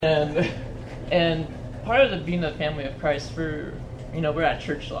And part of the being a family of Christ, we're at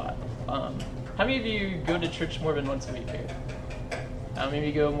church a lot. How many of you go to church more than once a week here? How many of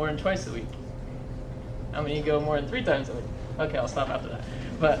you go more than twice a week? How many of you go more than 3 times a week? Okay, I'll stop after that.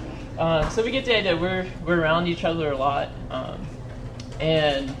 But so we get the idea we're around each other a lot,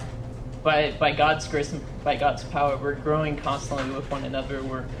 and by God's grace and by God's power, we're growing constantly with one another.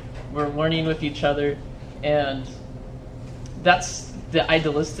 We're learning with each other, and that's the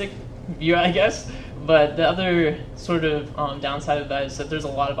idealistic view, I guess. But the other sort of downside of that is that there's a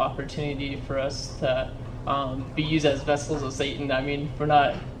lot of opportunity for us to be used as vessels of Satan. I mean, we're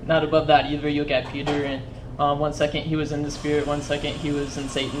not above that either. You look at Peter, and 1 second he was in the Spirit, 1 second he was in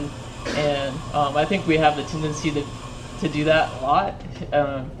Satan. And I think we have the tendency to do that a lot,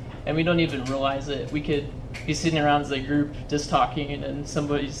 and we don't even realize it. We could be sitting around as a group just talking, and then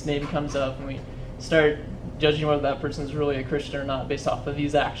somebody's name comes up, and we start judging whether that person's really a Christian or not based off of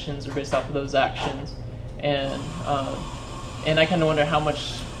these actions or based off of those actions. And I kind of wonder how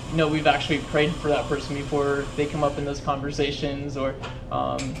much we've actually prayed for that person before they come up in those conversations, or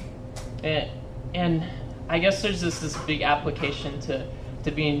and I guess there's this big application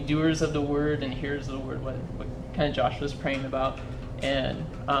to being doers of the word and hearers of the word, what kind of Josh was praying about. And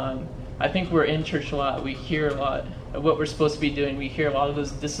I think we're in church a lot. We hear a lot of what we're supposed to be doing. We hear a lot of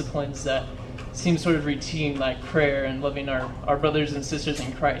those disciplines that seem sort of routine, like prayer and loving our brothers and sisters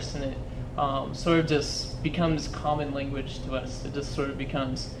in Christ, and it sort of just becomes common language to us. It just sort of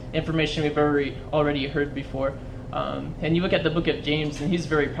becomes information we've already heard before. And you look at the book of James, and he's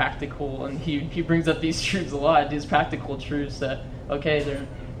very practical, and he brings up these truths a lot, these practical truths that, okay,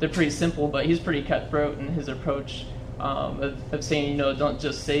 they're pretty simple, but he's pretty cutthroat in his approach of saying, don't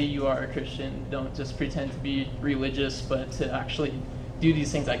just say you are a Christian, don't just pretend to be religious, but to actually do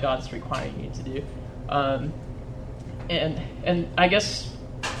these things that God's requiring you to do. And I guess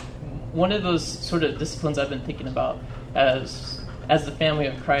one of those sort of disciplines I've been thinking about as the family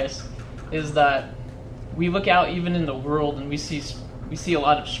of Christ is that we look out even in the world, and we see a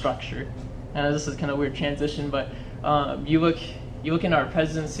lot of structure. And this is kind of a weird transition, but you look in our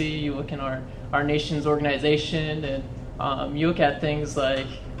presidency, you look in our nation's organization, and you look at things like,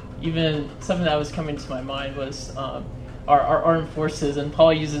 even something that was coming to my mind was our armed forces, and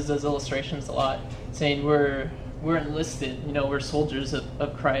Paul uses those illustrations a lot, saying we're enlisted, we're soldiers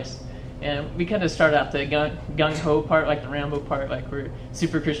of Christ. And we kind of start out the gung-ho part, like the Rambo part, like we're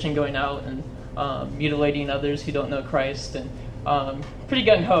super Christian going out and mutilating others who don't know Christ, and pretty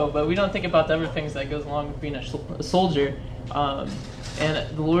gung-ho, but we don't think about the other things that goes along with being a soldier. And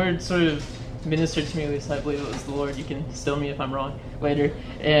the Lord sort of ministered to me, at least I believe it was the Lord. You can still me if I'm wrong later.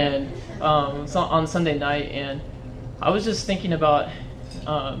 And so on Sunday night, and I was just thinking about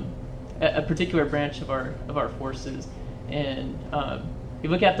a particular branch of our forces, and you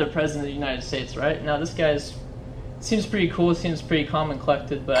look at the President of the United States, right? Now this guy seems pretty cool, seems pretty calm and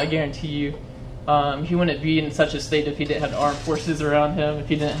collected, but I guarantee you he wouldn't be in such a state if he didn't have armed forces around him, if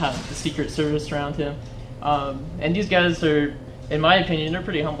he didn't have the Secret Service around him. And these guys are, in my opinion, they're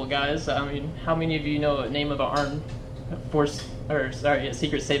pretty humble guys. I mean, how many of you know the name of an armed force, a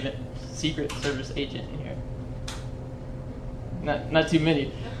Secret Service agent in here? Not too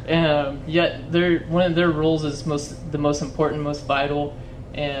many. Yet one of their roles is the most important, most vital,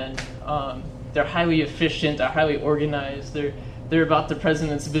 and they're highly efficient, they're highly organized, they're about the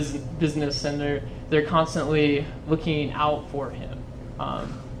president's business, and they're constantly looking out for him.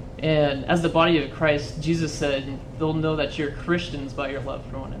 And as the body of Christ, Jesus said, they'll know that you're Christians by your love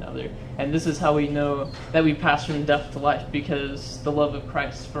for one another. And this is how we know that we pass from death to life, because the love of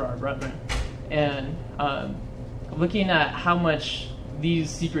Christ for our brethren. And looking at how much these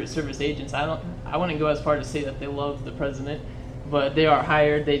Secret Service agents, I wouldn't go as far to say that they love the president, but they are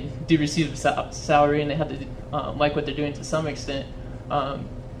hired, they do receive a salary, and they have to like what they're doing to some extent.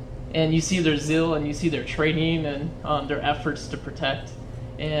 And you see their zeal, and you see their training, and their efforts to protect.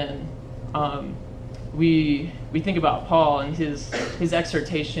 And we think about Paul and his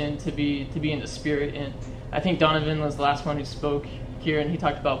exhortation to be in the Spirit. And I think Donovan was the last one who spoke here, and he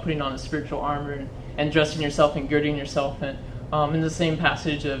talked about putting on a spiritual armor and dressing yourself and girding yourself. And in the same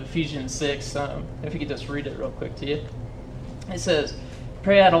passage of Ephesians 6, if you could just read it real quick to you. It says,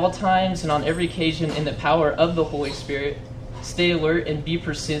 "Pray at all times and on every occasion in the power of the Holy Spirit. Stay alert and be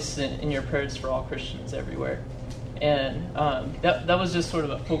persistent in your prayers for all Christians everywhere." And that was just sort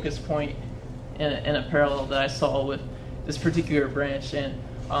of a focus point and a parallel that I saw with this particular branch. And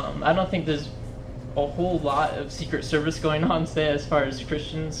I don't think there's a whole lot of Secret Service going on today as far as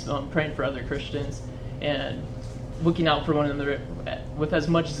Christians praying for other Christians and looking out for one another with as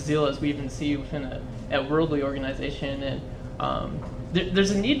much zeal as we even see within a worldly organization. And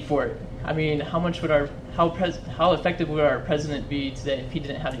there's a need for it. I mean, how effective would our president be today if he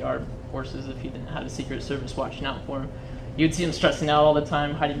didn't have the armed forces, if he didn't have the Secret Service watching out for him? You'd see him stressing out all the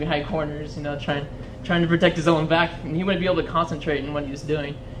time, hiding behind corners, trying to protect his own back, and he wouldn't be able to concentrate in what he was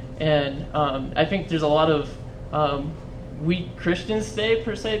doing. And I think there's a lot of weak Christians today,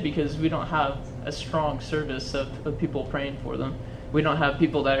 per se, because we don't have a strong service of people praying for them. We don't have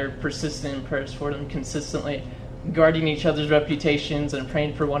people that are persistent in prayers for them, consistently guarding each other's reputations and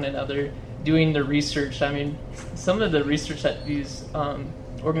praying for one another, doing the research. I mean, some of the research that these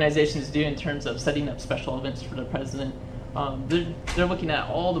organizations do in terms of setting up special events for the president, they're looking at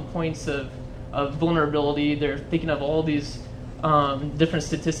all the points of vulnerability. They're thinking of all these different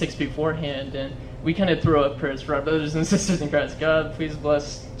statistics beforehand, and we kind of throw up prayers for our brothers and sisters in Christ. God, please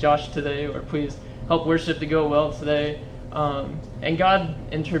bless Josh today, or please help worship to go well today. And God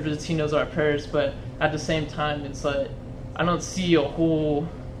interprets, He knows our prayers, but at the same time, it's like, I don't see a whole,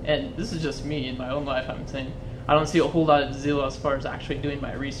 and this is just me in my own life, I'm saying, I don't see a whole lot of zeal as far as actually doing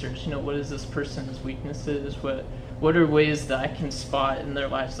my research. What is this person's weaknesses? What are ways that I can spot in their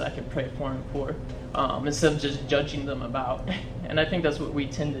lives that I can pray for them for, instead of just judging them about. And I think that's what we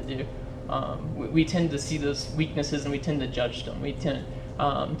tend to do. We tend to see those weaknesses and we tend to judge them. We tend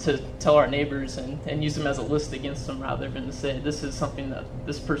to tell our neighbors and use them as a list against them, rather than to say, this is something that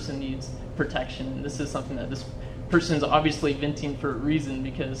this person needs protection, and this is something that this person's obviously venting for a reason,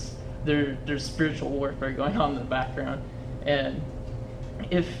 because there's spiritual warfare going on in the background. And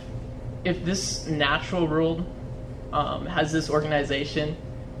if this natural world has this organization,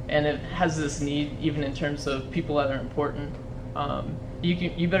 and it has this need, even in terms of people that are important,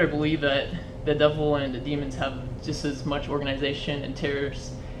 you better believe that the devil and the demons have just as much organization and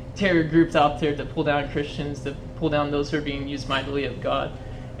terror groups out there to pull down Christians, to pull down those who are being used mightily of God.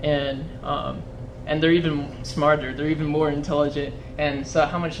 And they're even smarter, they're even more intelligent. And so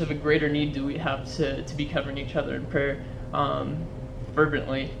how much of a greater need do we have to be covering each other in prayer,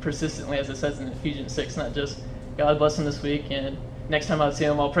 fervently, persistently, as it says in Ephesians 6, not just, God bless him this week, and next time I see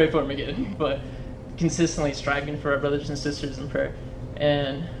him, I'll pray for him again, but consistently striving for our brothers and sisters in prayer.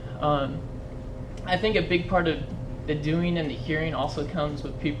 And I think a big part of the doing and the hearing also comes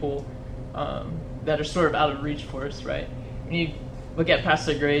with people that are sort of out of reach for us, right? When you look at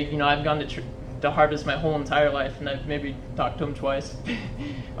Pastor Greg, I've gone to Harvest my whole entire life, and I've maybe talked to him twice.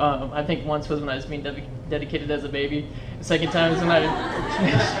 I think once was when I was being dedicated as a baby. The second time was when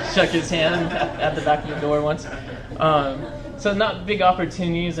I shook his hand at the back of the door once. So not big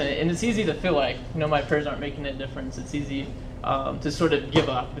opportunities, and it's easy to feel like, my prayers aren't making a difference. It's easy to sort of give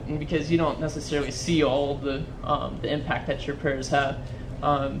up, because you don't necessarily see all the impact that your prayers have.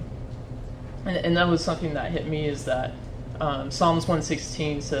 And that was something that hit me, is that Psalms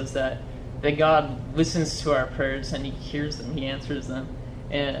 116 says that God listens to our prayers and He hears them, He answers them.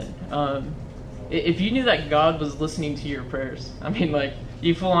 And if you knew that God was listening to your prayers,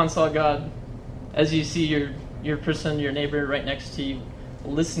 you full on saw God as you see your person, your neighbor right next to you,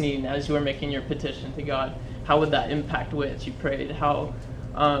 listening as you are making your petition to God, how would that impact the way that you prayed? How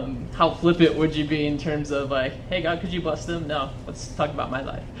flippant would you be in terms of hey God, could you bless them? No, let's talk about my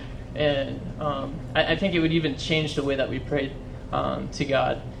life. And I think it would even change the way that we prayed to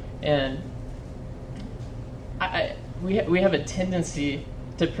God. And we have a tendency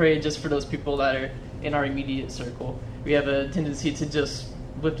to pray just for those people that are in our immediate circle. We have a tendency to just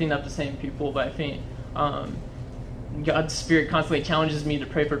lifting up the same people, but I think God's Spirit constantly challenges me to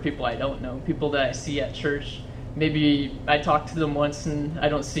pray for people I don't know, people that I see at church. Maybe I talk to them once and I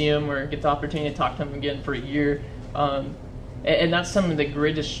don't see them, or get the opportunity to talk to them again for a year. And that's some of the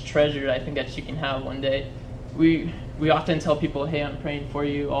greatest treasure I think that you can have one day. We often tell people, hey, I'm praying for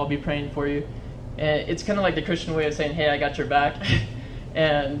you, I'll be praying for you. And it's kind of like the Christian way of saying, hey, I got your back.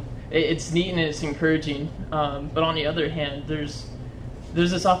 And it's neat and it's encouraging. But on the other hand, there's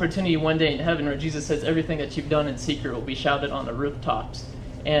this opportunity one day in heaven where Jesus says everything that you've done in secret will be shouted on the rooftops.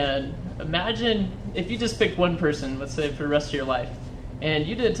 And imagine if you just picked one person, let's say for the rest of your life, and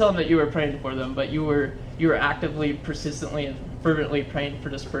you didn't tell them that you were praying for them, but you were actively, persistently, and fervently praying for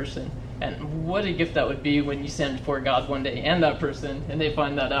this person. And what a gift that would be when you stand before God one day and that person, and they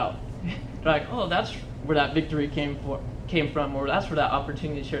find that out. They're like, oh, that's where that victory came from, or that's where that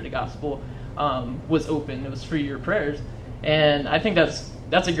opportunity to share the gospel was open. It was through your prayers. And I think that's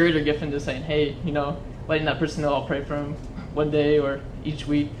a greater gift than just saying, hey, letting that person know I'll pray for them one day or each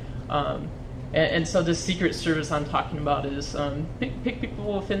week. And so this secret service I'm talking about is pick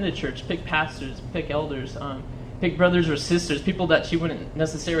people within the church, pick pastors, pick elders, pick brothers or sisters, people that you wouldn't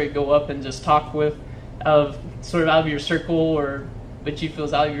necessarily go up and just talk with, sort of out of your circle, or but you feel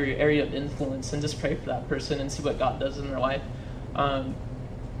is out of your area of influence, and just pray for that person and see what God does in their life. And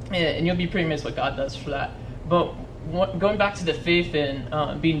you'll be pretty amazed what God does for that. But going back to the faith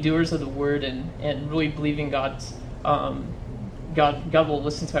and being doers of the word and really believing God will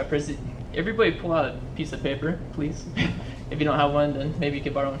listen to our prayers. Everybody pull out a piece of paper, please. If you don't have one, then maybe you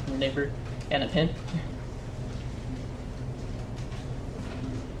could borrow one from your neighbor, and a pen.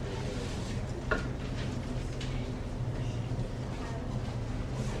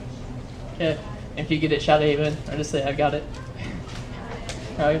 Okay, if you get it, shout amen, or just say, I got it.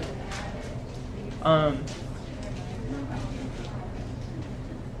 All right.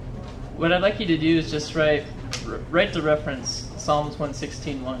 What I'd like you to do is just write the reference, Psalms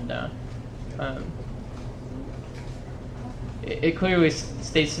 116:1 down. It clearly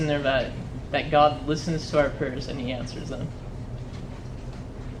states in there that God listens to our prayers and He answers them.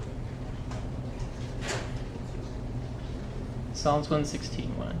 Psalms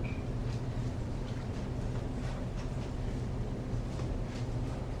 116:1.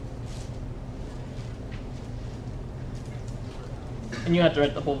 And you have to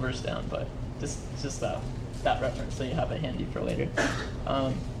write the whole verse down, but just that reference so you have it handy for later.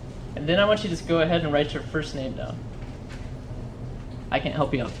 And then I want you to just go ahead and write your first name down. I can't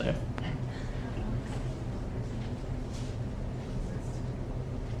help you out there.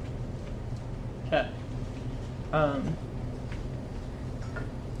 Okay.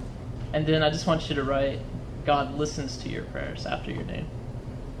 And then I just want you to write, God listens to your prayers after your name.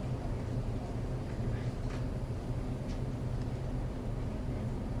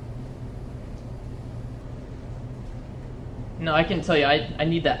 No, I can tell you, I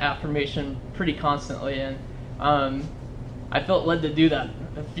need that affirmation pretty constantly, and I felt led to do that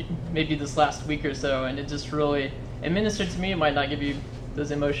maybe this last week or so, and it just really, it ministered to me. It might not give you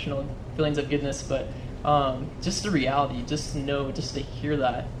those emotional feelings of goodness, but just the reality, just to know, just to hear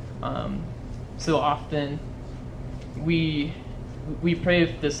that. So often we pray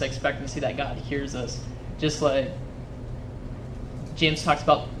with this expectancy that God hears us, just like James talks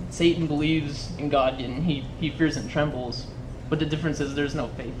about. Satan believes in God and he fears and trembles. But the difference is there's no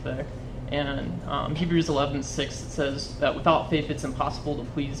faith there. And Hebrews 11:6 says that without faith it's impossible to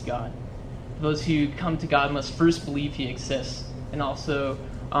please God. Those who come to God must first believe He exists, and also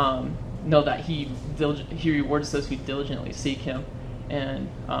know that He rewards those who diligently seek Him. And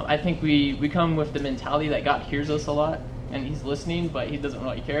I think we come with the mentality that God hears us a lot, and He's listening, but He doesn't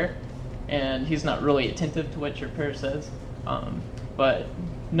really care. And He's not really attentive to what your prayer says. But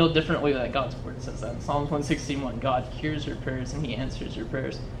no differently that God's word says that. Psalms 116:1, God hears your prayers and He answers your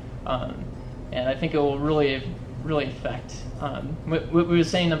prayers. And I think it will really, really affect what we were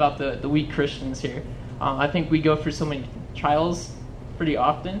saying about the weak Christians here. I think we go through so many trials pretty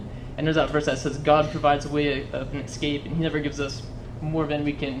often, and there's that verse that says God provides a way of an escape, and He never gives us more than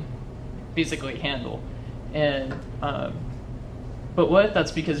we can basically handle. And but what if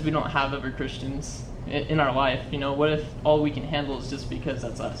that's because we don't have other Christians in our life? You know, what if all we can handle is just because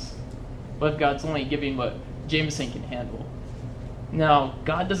that's us? What if God's only giving what Jameson can handle? Now,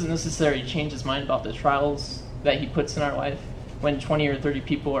 God doesn't necessarily change His mind about the trials that He puts in our life when 20 or 30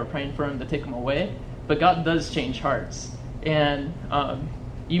 people are praying for Him to take Him away, but God does change hearts. And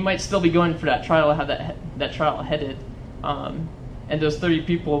you might still be going for that trial, have that trial headed, and those 30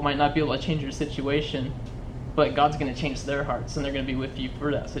 people might not be able to change your situation, but God's going to change their hearts, and they're going to be with you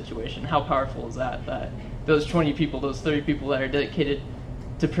for that situation. How powerful is that? That those 20 people, those 30 people that are dedicated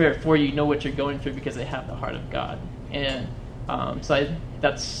to prayer for you know what you're going through because they have the heart of God. And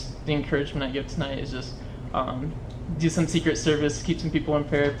that's the encouragement I give tonight, is just do some secret service, keep some people in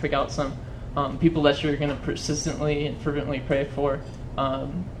prayer, pick out some people that you're going to persistently and fervently pray for,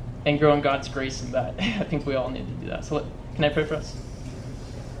 and grow in God's grace in that. I think we all need to do that. So can I pray for us?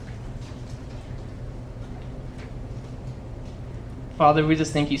 Father, we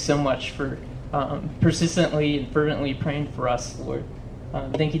just thank You so much for persistently and fervently praying for us, Lord.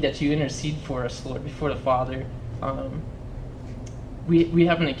 Thank You that You intercede for us, Lord, before the Father. We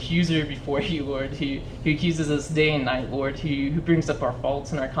have an accuser before You, Lord, who accuses us day and night, Lord, who brings up our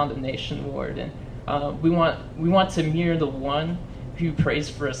faults and our condemnation, Lord. And we want to mirror the one who prays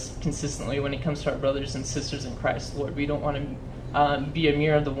for us consistently when it comes to our brothers and sisters in Christ, Lord. We don't want to be a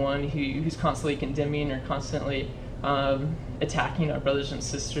mirror of the one who's constantly condemning or constantly attacking our brothers and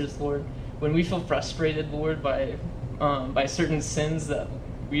sisters, Lord. When we feel frustrated, Lord, by certain sins that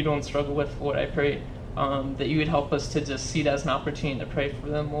we don't struggle with, Lord, I pray that You would help us to just see it as an opportunity to pray for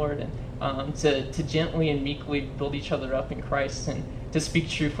them, Lord, and to gently and meekly build each other up in Christ, and to speak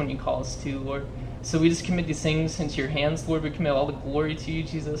truth when You call us to, Lord. So we just commit these things into Your hands, Lord. We commit all the glory to You,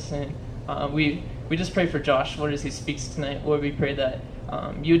 Jesus, and we just pray for Josh, Lord, as he speaks tonight. Lord, we pray that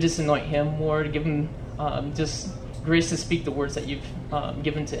You would just anoint him, Lord, give him just grace to speak the words that you've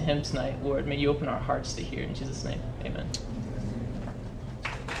given to him tonight, Lord. May you open our hearts to hear. In Jesus' name, amen.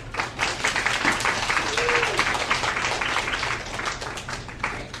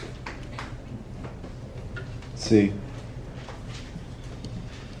 See,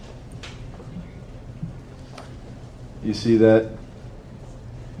 you see that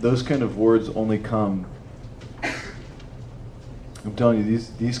those kind of words only come, I'm telling you,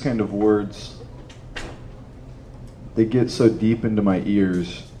 these kind of words, they get so deep into my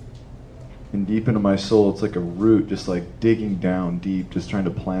ears and deep into my soul. It's like a root just like digging down deep, just trying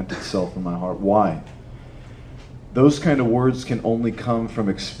to plant itself in my heart. Why? Those kind of words can only come from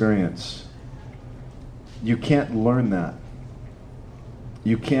experience. You can't learn that.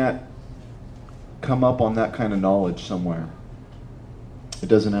 You can't come up on that kind of knowledge somewhere. It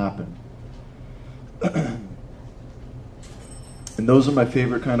doesn't happen. And those are my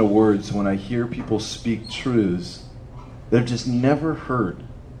favorite kind of words when I hear people speak truths they've just never heard.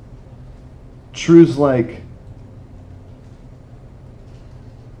 Truths like,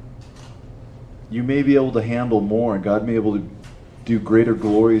 you may be able to handle more, and God may be able to do greater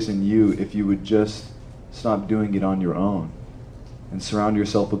glories in you if you would just stop doing it on your own and surround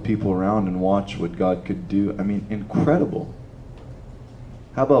yourself with people around and watch what God could do. I mean, incredible.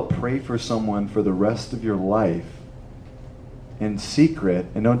 How about pray for someone for the rest of your life in secret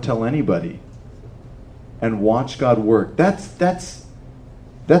and don't tell anybody and watch God work? That's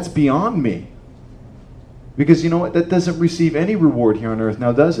beyond me. Because you know what? That doesn't receive any reward here on earth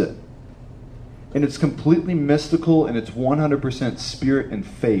now, does it? And it's completely mystical, and it's 100% spirit and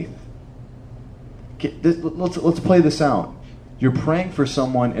faith. Let's play this out. You're praying for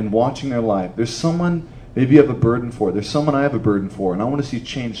someone and watching their life. There's someone maybe you have a burden for. There's someone I have a burden for, and I want to see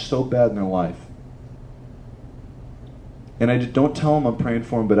change so bad in their life. And I just don't tell them I'm praying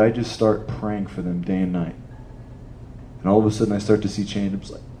for them, but I just start praying for them day and night. And all of a sudden I start to see change. I'm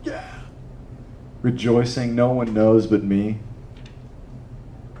just like, yeah. Rejoicing, no one knows but me.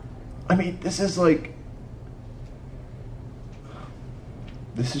 I mean, this is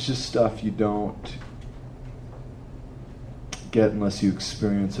just stuff you don't get unless you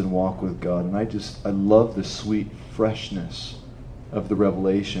experience and walk with God. And I love the sweet freshness of the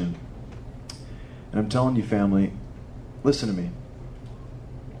revelation. And I'm telling you, family, listen to me.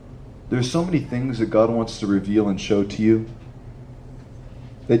 There's so many things that God wants to reveal and show to you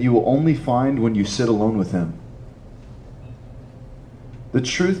that you will only find when you sit alone with Him. The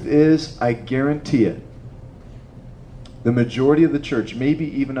truth is, I guarantee it, the majority of the church, maybe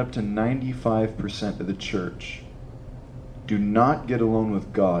even up to 95% of the church, do not get alone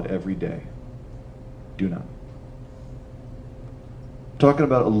with God every day. Do not. I'm talking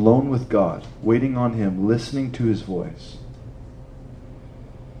about alone with God, waiting on Him, listening to His voice.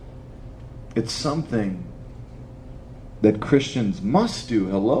 It's something that Christians must do.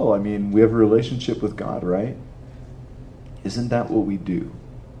 Hello, I mean, we have a relationship with God, right? Isn't that what we do?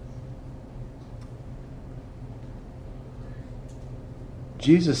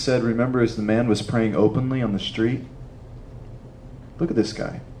 Jesus said, remember, as the man was praying openly on the street, look at this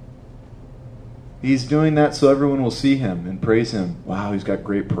guy. He's doing that so everyone will see him and praise him. Wow, he's got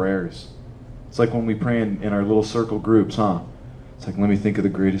great prayers. It's like when we pray in our little circle groups, huh? It's like, let me think of the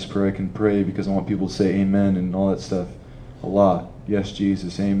greatest prayer I can pray because I want people to say amen and all that stuff a lot. Yes,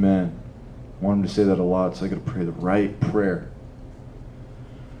 Jesus, amen. I want him to say that a lot, so I got to pray the right prayer.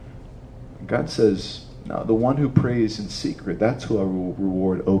 God says, no, the one who prays in secret, that's who I will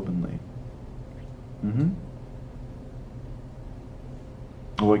reward openly.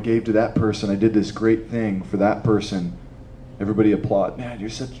 Oh, I gave to that person. I did this great thing for that person. Everybody applaud. Man, you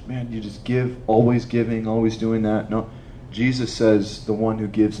just give, always giving, always doing that. No, Jesus says the one who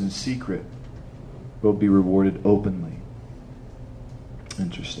gives in secret will be rewarded openly.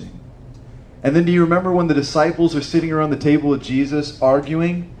 Interesting. And then do you remember when the disciples are sitting around the table with Jesus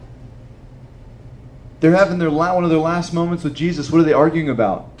arguing? They're having one of their last moments with Jesus. What are they arguing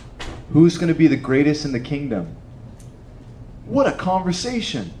about? Who's going to be the greatest in the kingdom? What a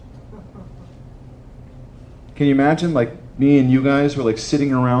conversation. Can you imagine, like, me and you guys were like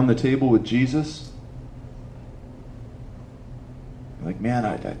sitting around the table with Jesus? Like, man,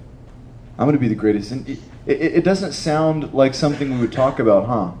 I'm going to be the greatest. And it doesn't sound like something we would talk about,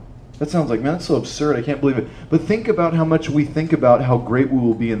 huh? That sounds like, man, that's so absurd. I can't believe it. But think about how much we think about how great we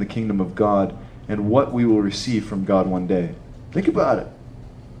will be in the kingdom of God and what we will receive from God one day. Think about it.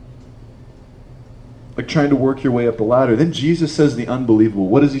 Like trying to work your way up the ladder. Then Jesus says the unbelievable.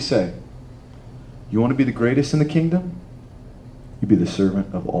 What does he say? You want to be the greatest in the kingdom? You be the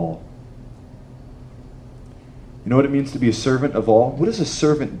servant of all. You know what it means to be a servant of all? What does a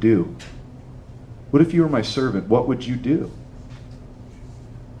servant do? What if you were my servant? What would you do?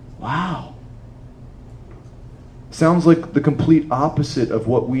 Wow. Sounds like the complete opposite of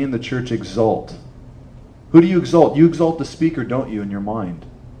what we in the church exalt. Who do you exalt? You exalt the speaker, don't you, in your mind?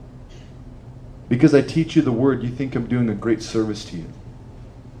 Because I teach you the word, you think I'm doing a great service to you.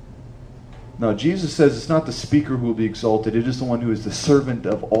 No, Jesus says it's not the speaker who will be exalted. It is the one who is the servant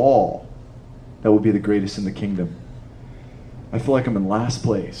of all that will be the greatest in the kingdom. I feel like I'm in last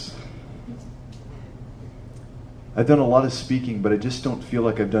place. I've done a lot of speaking, but I just don't feel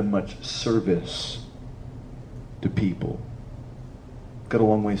like I've done much service to people. Got a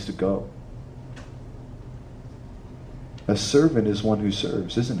long ways to go. A servant is one who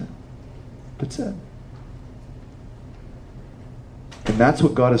serves, isn't it? That's it. And that's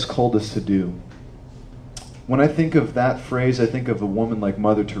what God has called us to do. When I think of that phrase, I think of a woman like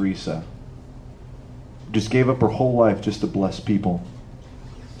Mother Teresa. Just gave up her whole life just to bless people.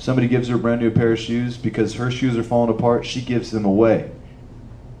 Somebody gives her a brand new pair of shoes because her shoes are falling apart. She gives them away.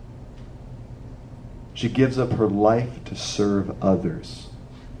 She gives up her life to serve others.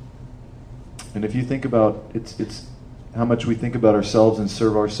 And if you think about it's how much we think about ourselves and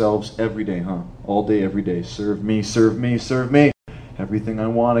serve ourselves every day, huh? All day, every day. Serve me, serve me, serve me. Everything I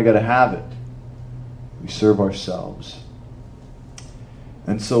want, I got to have it. We serve ourselves.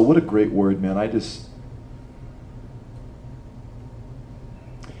 And so what a great word, man.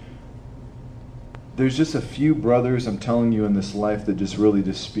 There's just a few brothers, I'm telling you, in this life that just really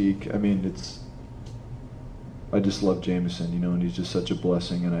just speak. I mean, I just love Jameson, and he's just such a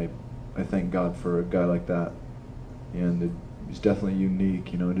blessing, and I thank God for a guy like that. And he's definitely unique,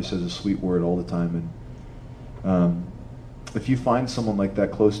 he just has a sweet word all the time. And if you find someone like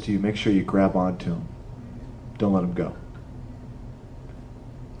that close to you, make sure you grab onto him. Don't let him go.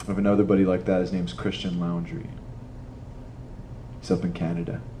 I have another buddy like that. His name's Christian Laundry. He's up in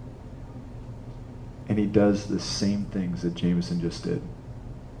Canada. And he does the same things that Jameson just did.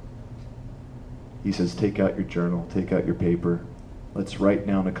 He says, take out your journal, take out your paper. Let's write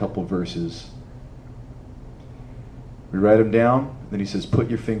down a couple verses. We write them down, then he says, put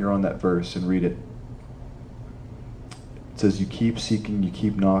your finger on that verse and read it. It says, you keep seeking, you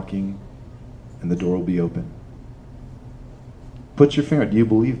keep knocking, and the door will be open. Put your finger. Do you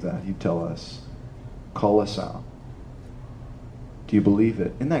believe that? You tell us. Call us out. Do you believe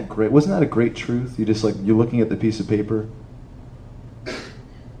it? Isn't that great? Wasn't that a great truth? You're looking at the piece of paper.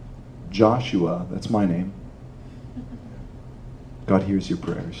 Joshua, that's my name. God hears your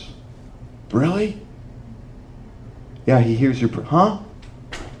prayers. Really? Yeah, he hears your prayers. Huh?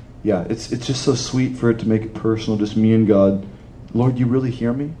 Yeah, it's just so sweet for it to make it personal, just me and God. Lord, you really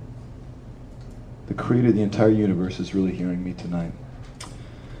hear me? The creator of the entire universe is really hearing me tonight.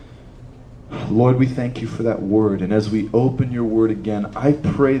 Lord, we thank you for that word. And as we open your word again, I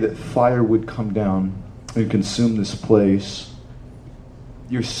pray that fire would come down and consume this place.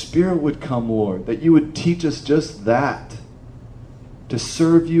 Your spirit would come, Lord, that you would teach us just that, to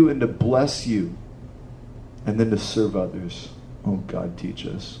serve you and to bless you, and then to serve others. Oh, God, teach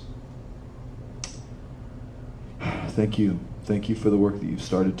us. Thank you. Thank you for the work that you've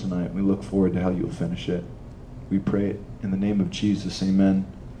started tonight. We look forward to how you'll finish it. We pray it in the name of Jesus. Amen.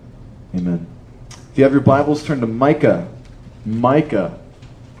 Amen. If you have your Bibles, turn to Micah. Micah.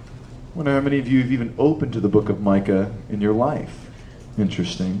 I wonder how many of you have even opened to the book of Micah in your life.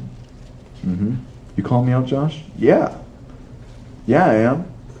 Interesting. You call me out, Josh? Yeah. Yeah, I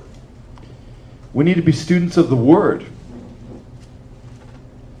am. We need to be students of the Word.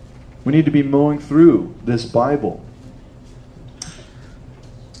 We need to be mowing through this Bible.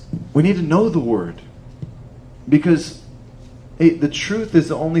 We need to know the Word. Because the truth is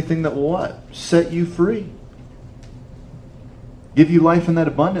the only thing that will what? Set you free. Give you life in that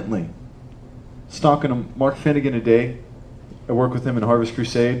abundantly. I was talking to Mark Finnegan today. I work with him in Harvest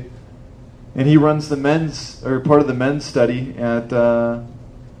Crusade. And he runs part of the men's study at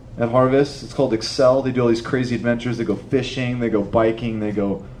Harvest. It's called Excel. They do all these crazy adventures. They go fishing, they go biking, they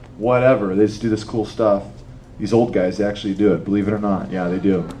go whatever. They just do this cool stuff. These old guys, they actually do it, believe it or not. Yeah, they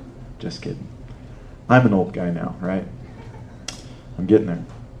do. Just kidding. I'm an old guy now, right? I'm getting there.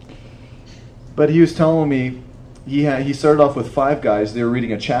 But he was telling me he started off with 5 guys. They were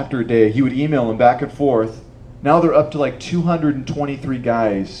reading a chapter a day. He would email them back and forth. Now they're up to like 223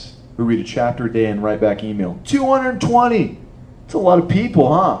 guys who read a chapter a day and write back email. 220! It's a lot of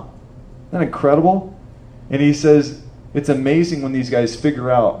people, huh? Isn't that incredible? And he says, it's amazing when these guys figure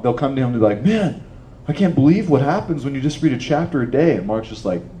out, they'll come to him and be like, man, I can't believe what happens when you just read a chapter a day. And Mark's just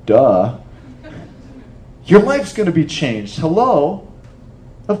like, duh. Your life's going to be changed. Hello?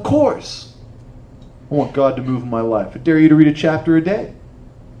 Of course. I want God to move in my life. I dare you to read a chapter a day.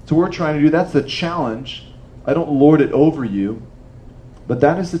 So we're trying to do, that's the challenge. I don't lord it over you, but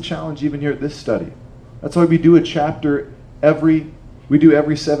that is the challenge even here at this study. That's why we do a chapter every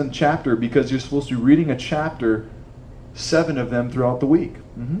 7th chapter, because you're supposed to be reading a chapter, 7 of them throughout the week.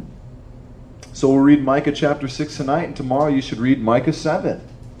 So we'll read Micah chapter 6 tonight, and tomorrow you should read Micah 7.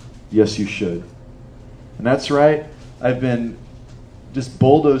 Yes, you should. And that's right, I've been just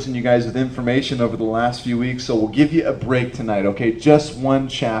bulldozing you guys with information over the last few weeks, so we'll give you a break tonight, okay? Just one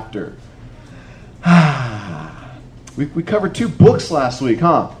chapter. We covered 2 books last week,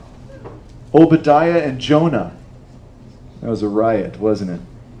 huh? Obadiah and Jonah. That was a riot, wasn't it?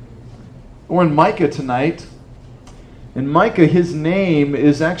 We're in Micah tonight. In Micah, his name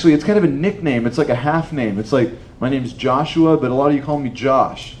is actually, it's kind of a nickname. It's like a half name. It's like, my name's Joshua, but a lot of you call me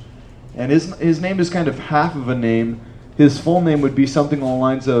Josh. And his name is kind of half of a name. His full name would be something along the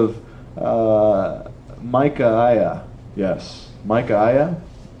lines of Micaiah. Yes, Micaiah.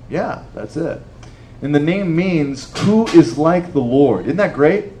 Yeah, that's it. And the name means, who is like the Lord. Isn't that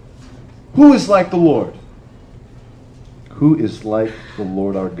great? Who is like the Lord? Who is like the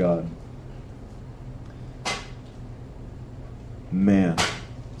Lord our God? Man,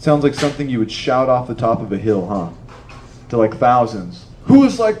 sounds like something you would shout off the top of a hill, huh? To like thousands. Who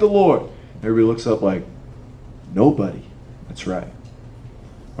is like the Lord? Everybody looks up like, nobody. That's right.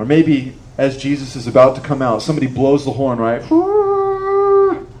 Or maybe as Jesus is about to come out, somebody blows the horn, right?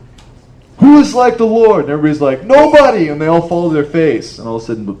 Who is like the Lord? And everybody's like, nobody! And they all fall to their face. And all of a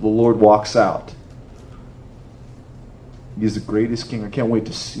sudden the Lord walks out. He's the greatest king. I can't wait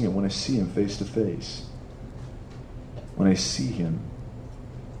to see him when I see him face to face. When I see him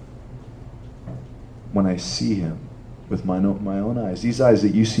with my own eyes, these eyes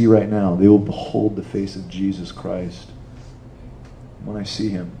that you see right now, they will behold the face of Jesus Christ. When I see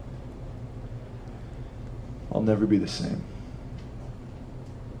him, I'll never be the same.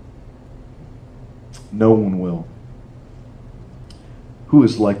 No one will. Who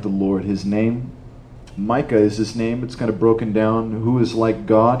is like the Lord? His name, Micah is his name. It's kind of broken down. Who is like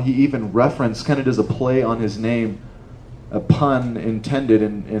God? He even referenced, kind of does a play on his name, a pun intended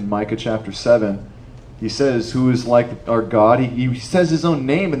in Micah chapter 7. He says, who is like our God? He says his own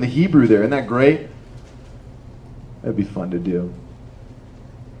name in the Hebrew there. Isn't that great? That'd be fun to do.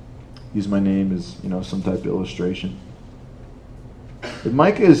 Use my name as, some type of illustration. But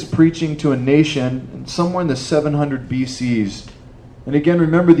Micah is preaching to a nation somewhere in the 700 BCs. And again,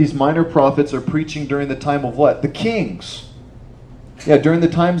 remember, these minor prophets are preaching during the time of what? The kings. Yeah, during the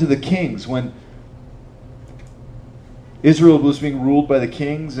times of the kings, when Israel was being ruled by the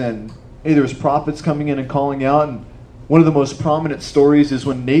kings, and there was prophets coming in and calling out. And one of the most prominent stories is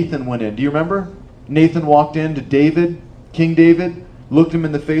when Nathan went in. Do you remember? Nathan walked in to David, King David, looked him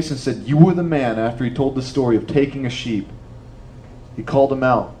in the face and said, "You were the man," after he told the story of taking a sheep. He called him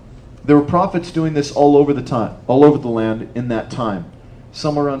out. There were prophets doing this all over the land in that time,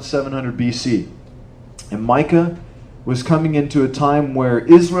 somewhere around 700 BC. And Micah was coming into a time where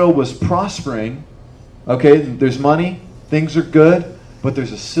Israel was prospering. Okay, there's money, things are good, but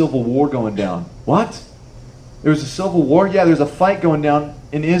there's a civil war going down. What? There's a civil war? Yeah, there's a fight going down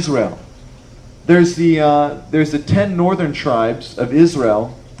in Israel. There's the 10 northern tribes of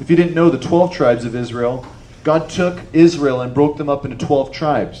Israel. If you didn't know, the 12 tribes of Israel, God took Israel and broke them up into 12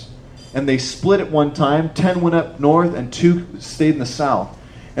 tribes. And they split at one time. 10 went up north and 2 stayed in the south.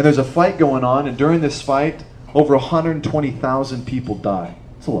 And there's a fight going on, and during this fight, over 120,000 people die.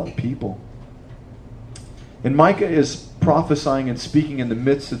 That's a lot of people. And Micah is prophesying and speaking in the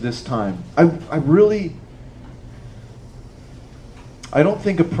midst of this time. I don't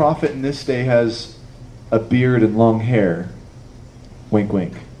think a prophet in this day has a beard and long hair. Wink,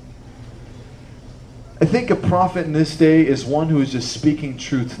 wink. I think a prophet in this day is one who is just speaking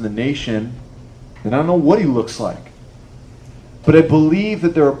truth to the nation. And I don't know what he looks like. But I believe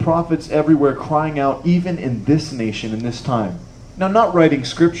that there are prophets everywhere crying out, even in this nation, in this time. Now, not writing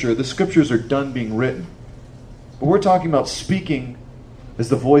scripture. The scriptures are done being written. But we're talking about speaking as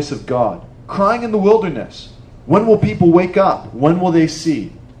the voice of God. Crying in the wilderness. When will people wake up? When will they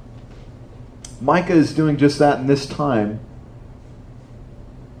see? Micah is doing just that in this time.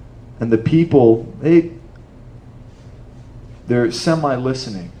 And the people, they're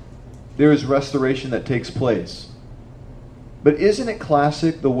semi-listening. There is restoration that takes place. But isn't it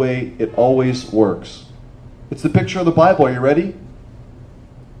classic the way it always works? It's the picture of the Bible. Are you ready?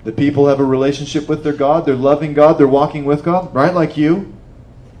 The people have a relationship with their God. They're loving God. They're walking with God. Right? Like you.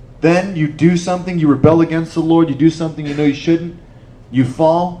 Then you do something. You rebel against the Lord. You do something you know you shouldn't. You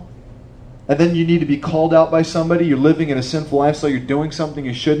fall. And then you need to be called out by somebody. You're living in a sinful lifestyle. You're doing something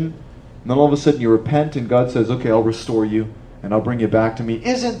you shouldn't. And then all of a sudden you repent and God says, okay, I'll restore you. and I'll bring you back to me.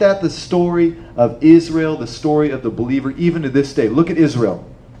 Isn't that the story of Israel, the story of the believer, even to this day? Look at Israel.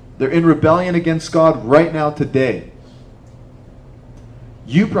 They're in rebellion against God right now today.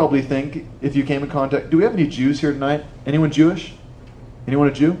 You probably think, if you came in contact... Do we have any Jews here tonight? Anyone Jewish? Anyone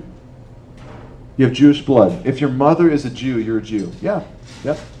a Jew? You have Jewish blood. If your mother is a Jew, you're a Jew. Yeah.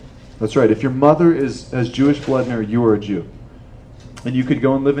 Yep. That's right. If your mother has Jewish blood in her, you are a Jew. And you could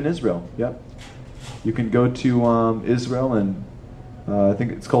go and live in Israel. Yep. You can go to Israel, and I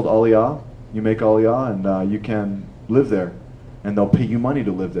think it's called Aliyah. You make Aliyah, and you can live there. And they'll pay you money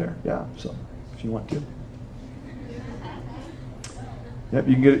to live there. Yeah, so if you want to. Yep,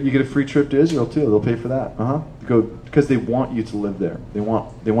 you get a free trip to Israel too. They'll pay for that. Go because they want you to live there. They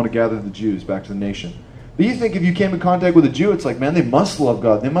want to gather the Jews back to the nation. But you think if you came in contact with a Jew, it's like, man, they must love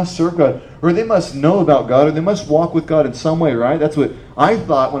God, they must serve God, or they must know about God, or they must walk with God in some way, right? That's what I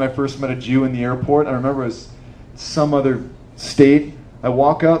thought when I first met a Jew in the airport. I remember it was some other state. I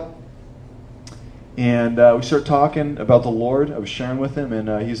walk up, and we start talking about the Lord. I was sharing with him,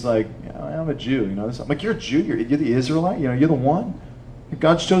 and he's like, yeah, I'm a Jew. I'm like, you're a Jew? You're the Israelite? You're the one? You're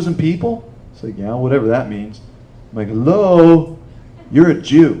God's chosen people? It's like, yeah, whatever that means. I'm like, hello? You're a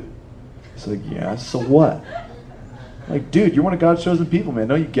Jew. It's like, yeah, so what? I'm like, dude, you're one of God's chosen people, man.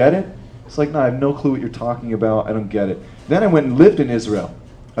 Don't you get it? It's like, no, I have no clue what you're talking about. I don't get it. Then I went and lived in Israel.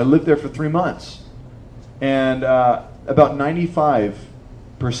 I lived there for 3 months. And about 95%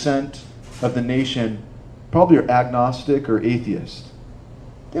 of the nation probably are agnostic or atheist.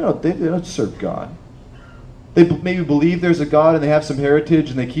 They don't serve God. They maybe believe there's a God and they have some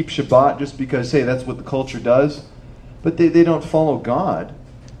heritage and they keep Shabbat just because, hey, that's what the culture does. But they don't follow God.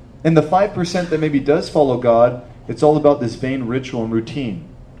 And the 5% that maybe does follow God, it's all about this vain ritual and routine.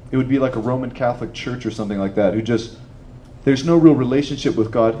 It would be like a Roman Catholic church or something like that, who just, there's no real relationship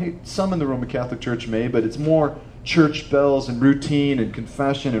with God. Hey, some in the Roman Catholic Church may, but it's more church bells and routine and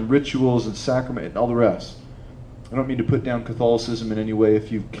confession and rituals and sacrament and all the rest. I don't mean to put down Catholicism in any way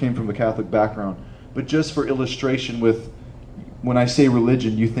if you came from a Catholic background, but just for illustration, when I say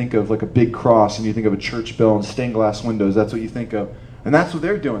religion, you think of like a big cross and you think of a church bell and stained glass windows. That's what you think of. And that's what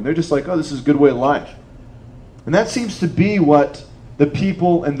they're doing. They're just like, oh, this is a good way of life. And that seems to be what the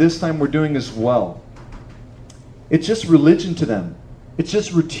people in this time were doing as well. It's just religion to them. It's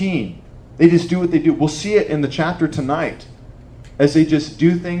just routine. They just do what they do. We'll see it in the chapter tonight as they just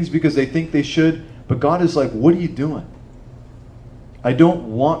do things because they think they should. But God is like, what are you doing? I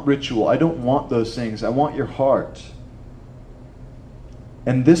don't want ritual. I don't want those things. I want your heart.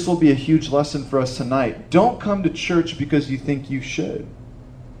 And this will be a huge lesson for us tonight. Don't come to church because you think you should.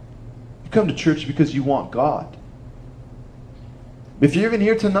 You come to church because you want God. If you're even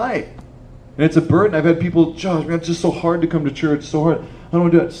here tonight, and it's a burden, I've had people, Josh, man, it's just so hard to come to church, so hard. I don't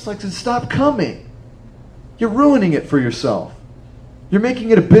want to do it. It's like, stop coming. You're ruining it for yourself. You're making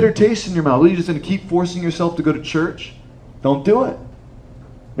it a bitter taste in your mouth. Are you just going to keep forcing yourself to go to church? Don't do it.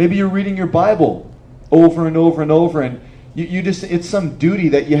 Maybe you're reading your Bible over and over and over, and you just, it's some duty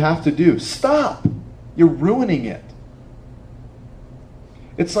that you have to do. Stop. You're ruining it.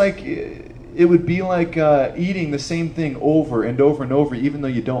 It's like, it would be like eating the same thing over and over and over, even though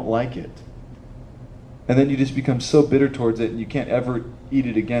you don't like it. And then you just become so bitter towards it, and you can't ever eat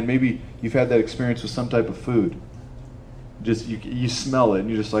it again. Maybe you've had that experience with some type of food. Just you smell it, and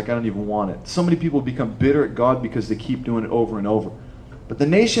you're just like, I don't even want it. So many people become bitter at God because they keep doing it over and over. But the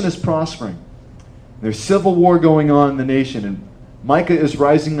nation is prospering. There's civil war going on in the nation, and Micah is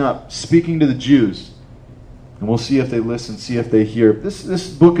rising up, speaking to the Jews. And we'll see if they listen, see if they hear. This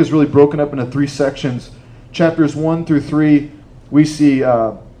book is really broken up into 3 sections. Chapters 1 through 3, we see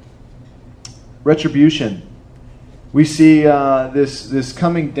retribution. We see this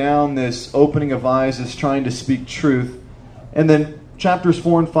coming down, this opening of eyes, this trying to speak truth. And then chapters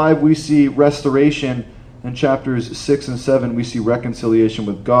 4 and 5, we see restoration. And chapters 6 and 7, we see reconciliation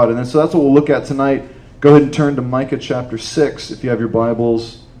with God. And then so that's what we'll look at tonight. Go ahead and turn to Micah chapter 6, if you have your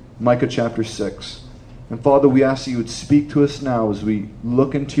Bibles. Micah chapter 6. And Father, we ask that you would speak to us now as we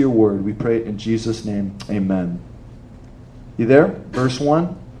look into your word. We pray in Jesus' name, amen. You there? Verse 1.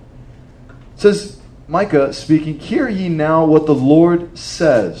 It says, Micah speaking, hear ye now what the Lord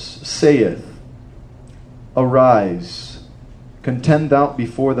saith. Arise, contend thou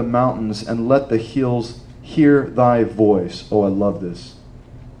before the mountains, and let the hills hear thy voice. Oh, I love this.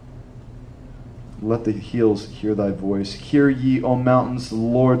 Let the hills hear thy voice. Hear ye, O mountains, the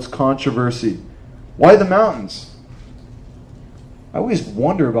Lord's controversy. Why the mountains? I always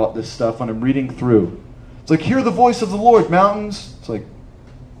wonder about this stuff when I'm reading through. It's like, hear the voice of the Lord, mountains. It's like,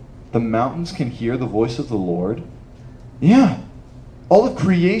 the mountains can hear the voice of the Lord? Yeah. All of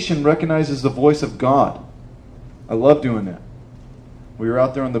creation recognizes the voice of God. I love doing that. We were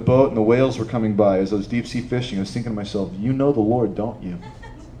out there on the boat and the whales were coming by as I was deep sea fishing. I was thinking to myself, you know the Lord, don't you?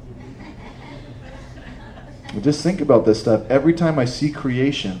 But just think about this stuff. Every time I see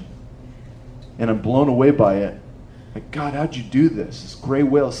creation and I'm blown away by it, like, God, how'd you do this? This gray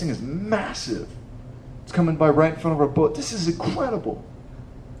whale, this thing is massive. It's coming by right in front of our boat. This is incredible.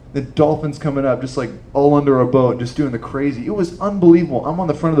 The dolphins coming up, just like all under our boat, just doing the crazy. It was unbelievable. I'm on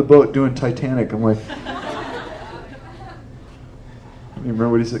the front of the boat doing Titanic. I'm like, you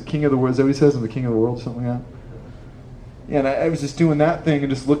remember what he said? King of the world. Is that what he says? I'm the king of the world, something like that. Yeah, and I was just doing that thing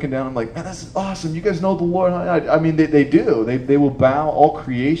and just looking down. I'm like, man, this is awesome. You guys know the Lord. I mean, they do. They will bow. All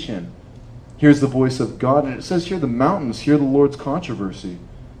creation hears the voice of God. And it says here, the mountains hear the Lord's controversy.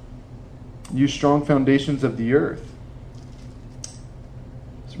 You strong foundations of the earth.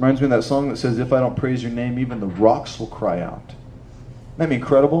 This reminds me of that song that says, if I don't praise your name, even the rocks will cry out. Isn't that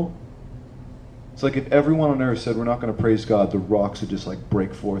incredible? It's like if everyone on earth said we're not going to praise God, the rocks would just like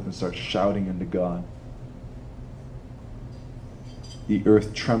break forth and start shouting into God. The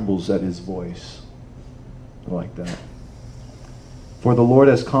earth trembles at his voice. I like that. For the Lord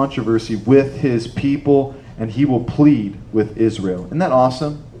has controversy with his people, and he will plead with Israel. Isn't that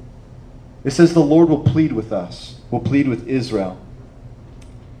awesome? It says the Lord will plead with us, will plead with Israel.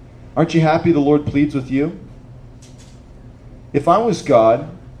 Aren't you happy the Lord pleads with you? If I was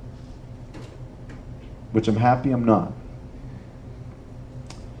God, which I'm happy I'm not,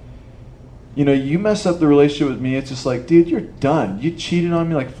 you know, you mess up the relationship with me, it's just like, dude, you're done. You cheated on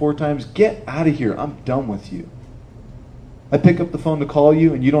me like 4 times. Get out of here. I'm done with you. I pick up the phone to call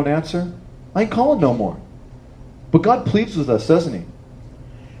you and you don't answer. I ain't calling no more. But God pleads with us, doesn't he?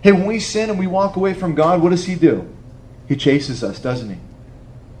 Hey, when we sin and we walk away from God, what does he do? He chases us, doesn't he?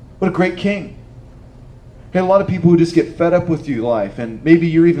 What a great king. Hey, a lot of people who just get fed up with your life, and maybe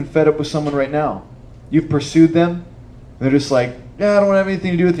you're even fed up with someone right now. You've pursued them, and they're just like, yeah, I don't want to have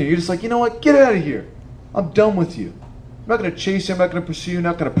anything to do with you. You're just like, you know what? Get out of here. I'm done with you. I'm not going to chase you. I'm not going to pursue you. I'm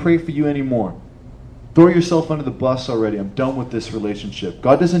not going to pray for you anymore. Throw yourself under the bus already. I'm done with this relationship.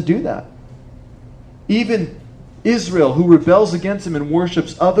 God doesn't do that. Even Israel, who rebels against him and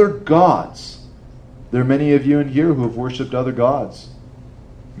worships other gods. There are many of you in here who have worshipped other gods.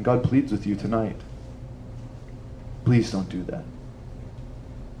 And God pleads with you tonight. Please don't do that.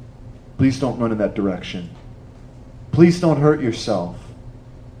 Please don't run in that direction. Please don't hurt yourself.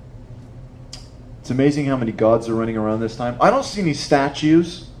 It's amazing how many gods are running around this time. I don't see any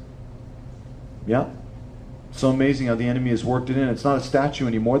statues. Yeah. It's so amazing how the enemy has worked it in. It's not a statue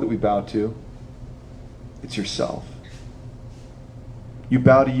anymore that we bow to. It's yourself. You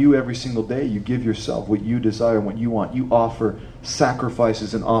bow to you every single day. You give yourself what you desire and what you want. You offer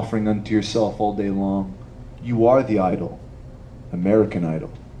sacrifices and offering unto yourself all day long. You are the idol. American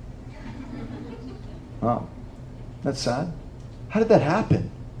Idol. Oh, that's sad. How did that happen?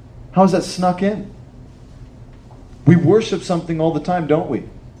 How has that snuck in? We worship something all the time, don't we?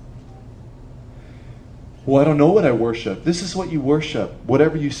 Well, I don't know what I worship. This is what you worship.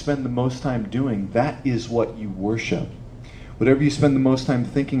 Whatever you spend the most time doing, that is what you worship. Whatever you spend the most time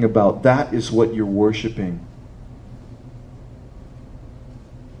thinking about, that is what you're worshiping.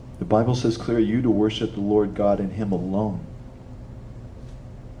 The Bible says clearly you to worship the Lord God and him alone.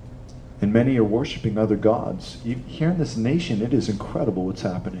 And many are worshiping other gods. Here in this nation, it is incredible what's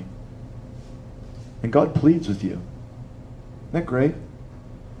happening. And God pleads with you. Isn't that great?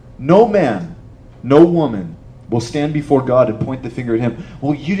 No man, no woman will stand before God and point the finger at him.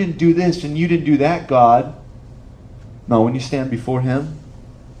 Well, you didn't do this and you didn't do that, God. No, when you stand before him,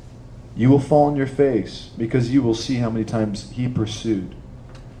 you will fall on your face because you will see how many times he pursued.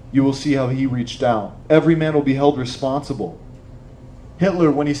 You will see how he reached out. Every man will be held responsible.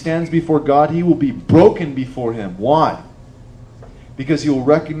 Hitler, when he stands before God, he will be broken before him. Why? Because he will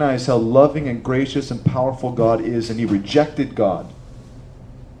recognize how loving and gracious and powerful God is, and he rejected God.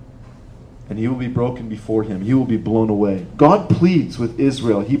 And he will be broken before him. He will be blown away. God pleads with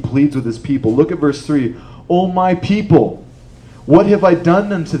Israel. He pleads with his people. Look at verse 3. O my people, what have I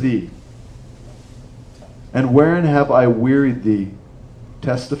done unto thee? And wherein have I wearied thee?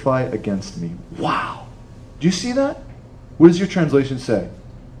 Testify against me. Wow. Do you see that? What does your translation say?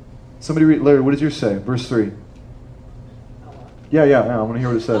 Somebody read, Larry, what does yours say? Verse 3. Yeah, I want to hear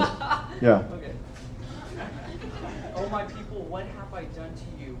what it says. Yeah. Okay. O my people, what have I done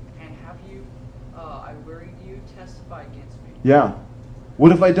to you? And have you, I wearied you? Testify against me. Yeah.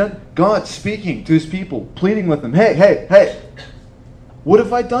 What have I done? God speaking to his people, pleading with them. Hey. What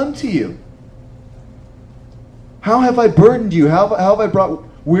have I done to you? How have I burdened you? How have I brought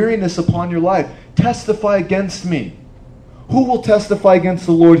weariness upon your life? Testify against me. Who will testify against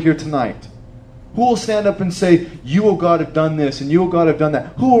the Lord here tonight? Who will stand up and say, you, O God, have done this, and you, O God, have done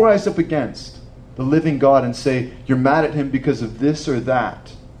that? Who will rise up against the living God and say, you're mad at him because of this or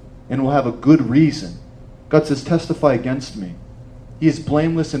that, and will have a good reason? God says, testify against me. He is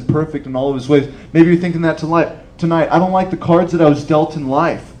blameless and perfect in all of his ways. Maybe you're thinking that tonight. I don't like the cards that I was dealt in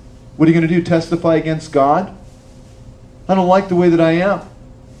life. What are you going to do, testify against God? I don't like the way that I am.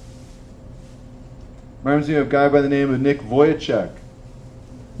 Reminds me of a guy by the name of Nick Vujicic.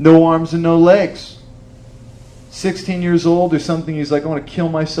 No arms and no legs. 16 years old or something, he's like, I want to kill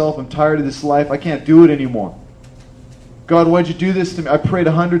myself. I'm tired of this life. I can't do it anymore. God, why'd you do this to me? I prayed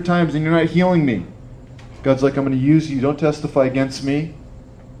 100 times and you're not healing me. God's like, I'm going to use you. Don't testify against me.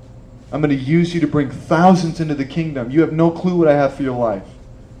 I'm going to use you to bring thousands into the kingdom. You have no clue what I have for your life.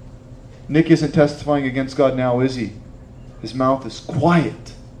 Nick isn't testifying against God now, is he? His mouth is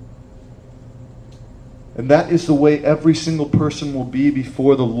quiet. And that is the way every single person will be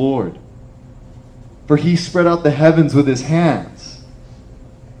before the Lord. For he spread out the heavens with his hands.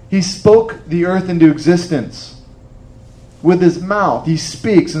 He spoke the earth into existence. With his mouth, he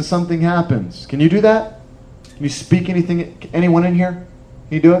speaks and something happens. Can you do that? Can you speak anything? Anyone in here?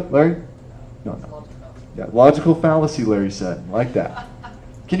 Can you do it, Larry? No. Yeah, logical fallacy, Larry said. Like that.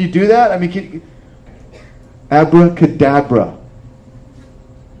 Can you do that? I mean, abracadabra.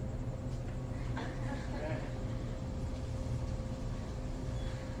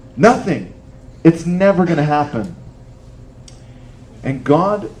 Nothing. It's never going to happen. And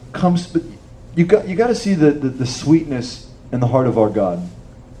God comes, but you got to see the sweetness in the heart of our God.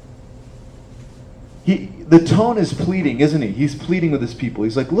 The tone is pleading, isn't he? He's pleading with his people.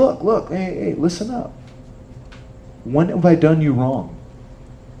 He's like, look, hey, listen up. When have I done you wrong?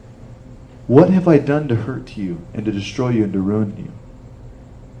 What have I done to hurt you and to destroy you and to ruin you?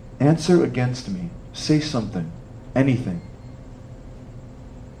 Answer against me. Say something. Anything.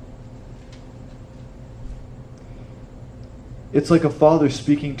 It's like a father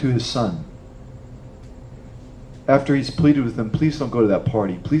speaking to his son. After he's pleaded with him, please don't go to that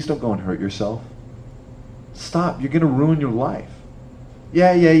party. Please don't go and hurt yourself. Stop. You're going to ruin your life.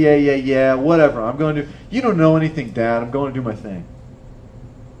 Yeah. Whatever. I'm going to... You don't know anything, Dad. I'm going to do my thing.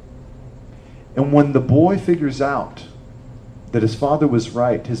 And when the boy figures out that his father was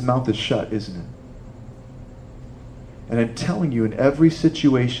right, his mouth is shut, isn't it? And I'm telling you, in every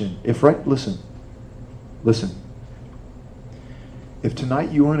situation, listen. If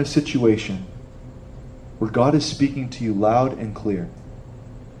tonight you are in a situation where God is speaking to you loud and clear,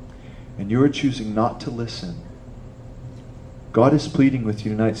 and you are choosing not to listen, God is pleading with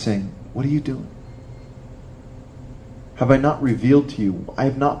you tonight saying, what are you doing? Have I not revealed to you? I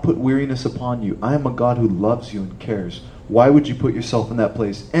have not put weariness upon you. I am a God who loves you and cares. Why would you put yourself in that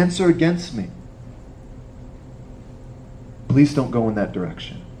place? Answer against me. Please don't go in that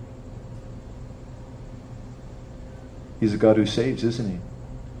direction. He's a God who saves, isn't he?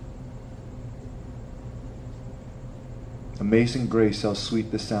 Amazing grace, how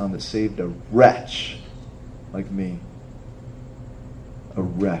sweet the sound that saved a wretch like me. A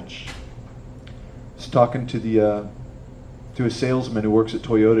wretch. I was talking to a salesman who works at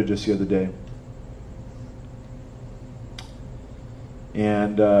Toyota just the other day.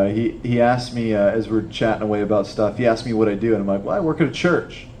 And he asked me, as we're chatting away about stuff, he asked me what I do. And I'm like, well, I work at a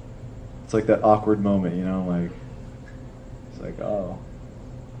church. It's like that awkward moment, like, oh.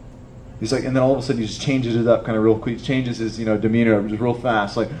 He's like, and then all of a sudden he just changes it up kind of real quick. He changes his, demeanor up just real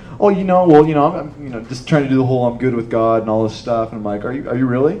fast. Like, oh, I'm just trying to do the whole I'm good with God and all this stuff. And I'm like, are you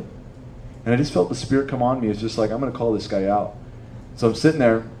really? And I just felt the Spirit come on me. It's just like, I'm going to call this guy out. So I'm sitting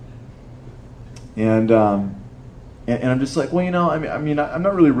there, and I'm just like, well, I'm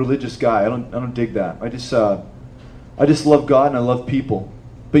not really a religious guy. I don't dig that. I just love God and I love people.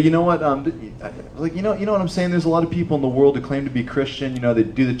 But you know what? You know what I'm saying? There's a lot of people in the world who claim to be Christian. They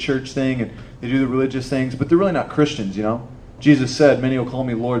do the church thing and they do the religious things, but they're really not Christians. Jesus said, "Many will call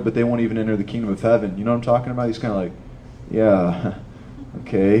me Lord, but they won't even enter the kingdom of heaven." You know what I'm talking about? He's kind of like, yeah,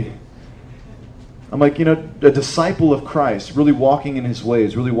 okay. I'm like, a disciple of Christ, really walking in his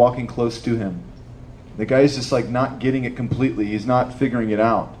ways, really walking close to him. The guy's just like not getting it completely. He's not figuring it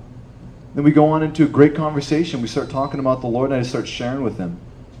out. Then we go on into a great conversation. We start talking about the Lord, and I just start sharing with him.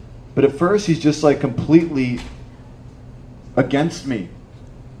 But at first, he's just like completely against me.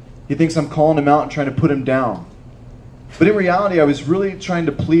 He thinks I'm calling him out and trying to put him down. But in reality, I was really trying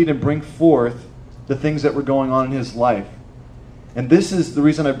to plead and bring forth the things that were going on in his life. And this is the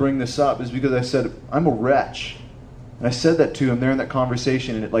reason I bring this up, is because I said, I'm a wretch. And I said that to him there in that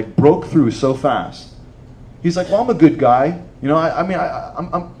conversation, and it like broke through so fast. He's like, well, I'm a good guy.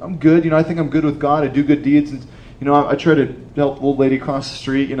 I'm good. I think I'm good with God. I do good deeds. And You know, I try to help the old lady across the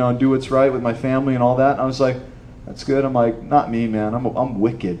street, you know, and do what's right with my family and all that. And I was like, that's good. I'm like, not me, man. I'm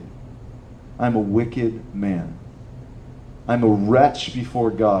wicked. I'm a wicked man. I'm a wretch before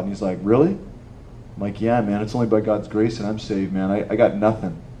God. And he's like, really? I'm like, yeah, man. It's only by God's grace that I'm saved, man. I got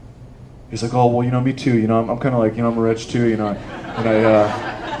nothing. He's like, oh, well, you know, me too. You know, I'm kind of like, you know, I'm a wretch too. You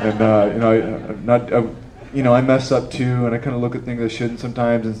know, I mess up too, and I kind of look at things I shouldn't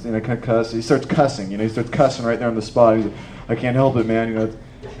sometimes, and I kind of cuss. He starts cussing. You know, he starts cussing right there on the spot. He's like, I can't help it, man. You know,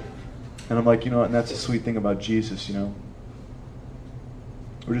 and I'm like, you know, and that's the sweet thing about Jesus. You know,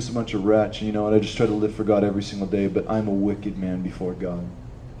 we're just a bunch of wretch. You know, and I just try to live for God every single day. But I'm a wicked man before God.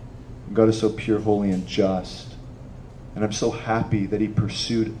 God is so pure, holy, and just. And I'm so happy that he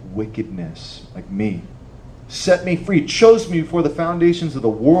pursued wickedness like me. Set me free. Chose me before the foundations of the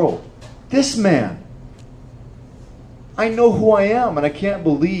world. This man. I know who I am and I can't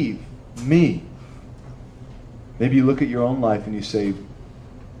believe me. Maybe you look at your own life and you say,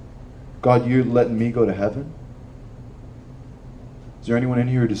 God, you're letting me go to heaven? Is there anyone in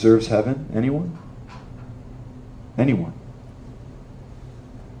here who deserves heaven? Anyone? Anyone?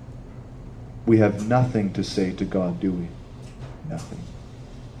 We have nothing to say to God, do we? Nothing.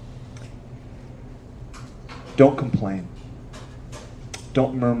 Don't complain.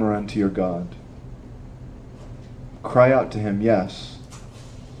 Don't murmur unto your God. Cry out to him, yes.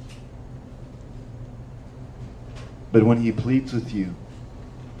 But when he pleads with you,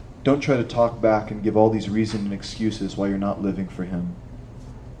 don't try to talk back and give all these reasons and excuses why you're not living for him.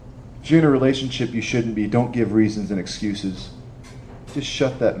 If you're in a relationship you shouldn't be, don't give reasons and excuses. Just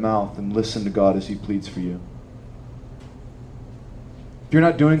shut that mouth and listen to God as he pleads for you. If you're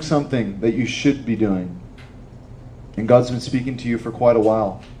not doing something that you should be doing, and God's been speaking to you for quite a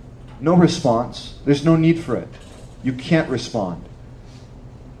while, no response. There's no need for it. You can't respond.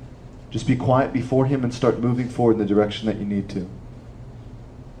 Just be quiet before him and start moving forward in the direction that you need to.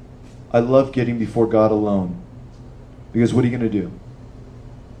 I love getting before God alone. Because what are you going to do?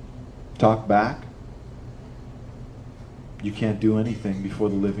 Talk back? You can't do anything before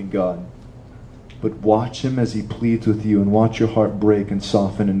the living God. But watch him as he pleads with you and watch your heart break and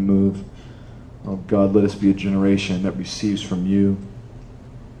soften and move. Oh God, let us be a generation that receives from you.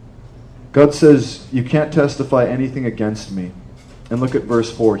 God says, you can't testify anything against me. And look at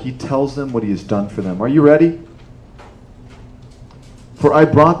verse 4. He tells them what he has done for them. Are you ready? For I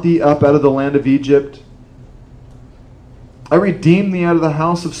brought thee up out of the land of Egypt. I redeemed thee out of the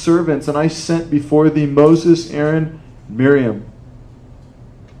house of servants, and I sent before thee Moses, Aaron, Miriam.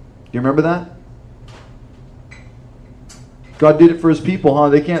 Do you remember that? God did it for his people, huh?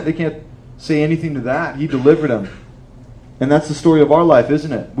 They can't say anything to that. He delivered them. And that's the story of our life,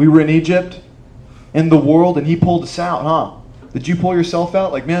 isn't it? We were in Egypt, in the world, and he pulled us out, huh? Did you pull yourself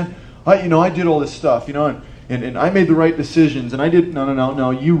out? Like, man, I did all this stuff, and I made the right decisions, and I did, no.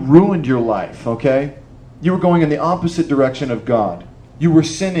 You ruined your life, okay? You were going in the opposite direction of God. You were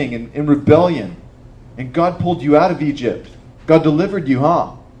sinning in rebellion. And God pulled you out of Egypt. God delivered you,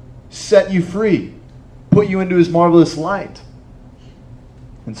 huh? Set you free. Put you into his marvelous light.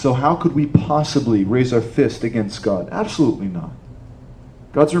 And so how could we possibly raise our fist against God? Absolutely not.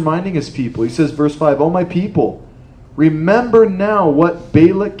 God's reminding his people. He says, verse 5, O my people, remember now what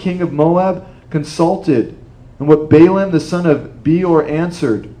Balak, king of Moab, consulted, and what Balaam, the son of Beor,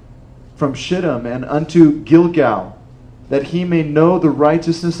 answered from Shittim and unto Gilgal, that he may know the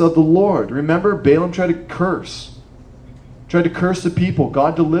righteousness of the Lord. Remember, Balaam tried to curse the people.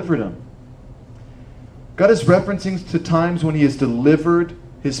 God delivered him. God is referencing to times when he has delivered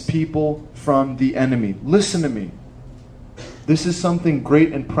his people from the enemy. Listen to me. This is something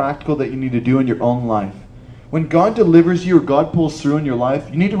great and practical that you need to do in your own life. When God delivers you or God pulls through in your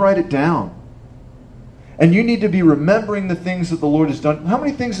life, you need to write it down. And you need to be remembering the things that the Lord has done. How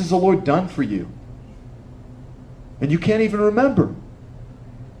many things has the Lord done for you? And you can't even remember.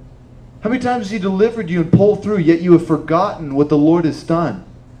 How many times has he delivered you and pulled through, yet you have forgotten what the Lord has done?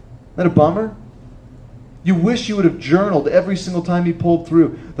 Isn't that a bummer? You wish you would have journaled every single time he pulled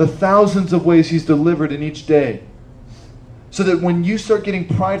through, the thousands of ways he's delivered in each day. So that when you start getting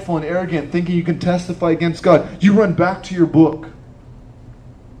prideful and arrogant, thinking you can testify against God, you run back to your book.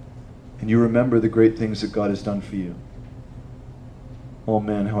 And you remember the great things that God has done for you. Oh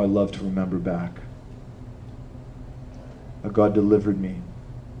man, how I love to remember back. How God delivered me.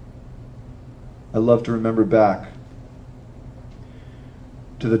 I love to remember back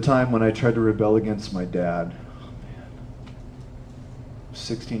to the time when I tried to rebel against my dad. Oh man. I was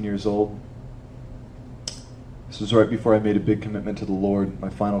 16 years old. This was right before I made a big commitment to the Lord, my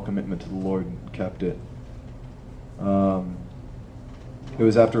final commitment to the Lord, and kept it. It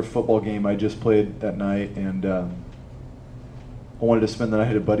was after a football game I just played that night, and I wanted to spend the night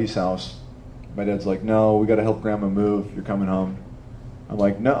at a buddy's house. My dad's like, no, we got to help Grandma move. You're coming home. I'm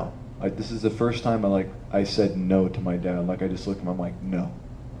like, no. This is the first time I said no to my dad. I just looked at him. I'm like, no.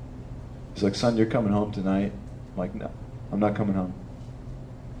 He's like, son, you're coming home tonight. I'm like, no, I'm not coming home.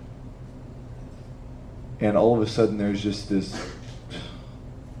 And all of a sudden, there's just this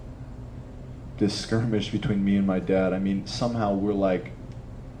skirmish between me and my dad. I mean, somehow we're like,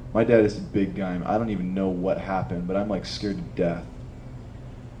 my dad is a big guy. I don't even know what happened, but I'm like scared to death.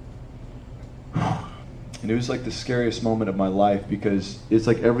 And it was like the scariest moment of my life, because it's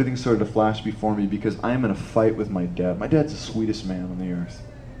like everything started to flash before me, because I'm in a fight with my dad. My dad's the sweetest man on the earth.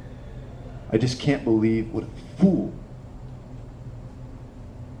 I just can't believe, what a fool.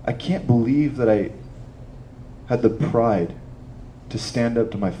 I can't believe that I had the pride to stand up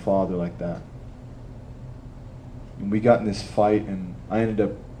to my father like that. And we got in this fight, and I ended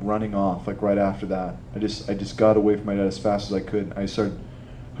up running off right after that. I just got away from my dad as fast as I could. I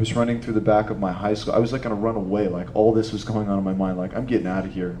was running through the back of my high school. I was going to run away. All this was going on in my mind. I'm getting out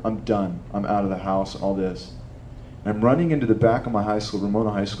of here. I'm done. I'm out of the house and all this. And I'm running into the back of my high school,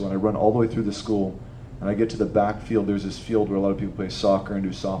 Ramona High School, and I run all the way through the school. And I get to the back field. There's this field where a lot of people play soccer and do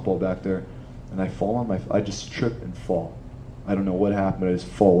softball back there. And I fall on I just trip and fall. I don't know what happened, but I just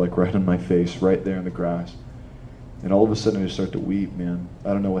fall right on my face, right there in the grass. And all of a sudden I just start to weep, man. I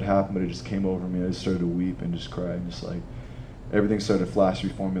don't know what happened, but it just came over me. I just started to weep and just cry. And just everything started to flash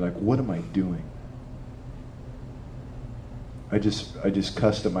before me, what am I doing? I just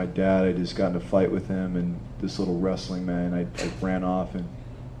cussed at my dad. I just got in a fight with him and this little wrestling man. I ran off, and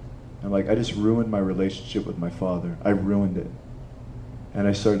I'm I just ruined my relationship with my father. I ruined it. And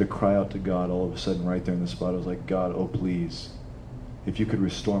I started to cry out to God all of a sudden right there in the spot. I was like, God, oh please, if you could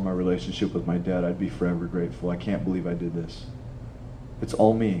restore my relationship with my dad, I'd be forever grateful. I can't believe I did this. It's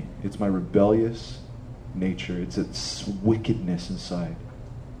all me. It's my rebellious nature. It's its wickedness inside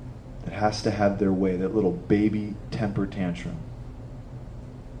that has to have their way, that little baby temper tantrum.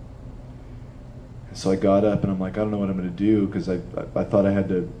 And so I got up and I'm like, I don't know what I'm going to do, because I thought I had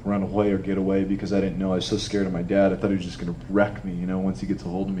to run away or get away, because I didn't know. I was so scared of my dad. I thought he was just going to wreck me, once he gets a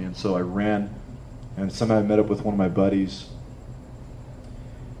hold of me. And so I ran, and somehow I met up with one of my buddies,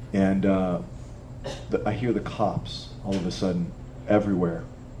 and I hear the cops all of a sudden everywhere.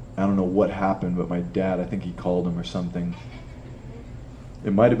 I don't know what happened, but my dad, I think he called him or something.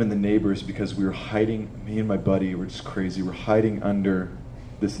 It might have been the neighbors, because we were hiding, me and my buddy were just crazy. We're hiding under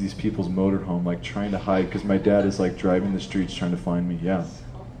these people's motorhome, trying to hide, because my dad is driving the streets trying to find me. Yeah.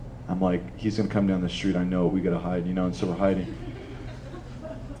 I'm he's going to come down the street. I know it. We got to hide, and so we're hiding.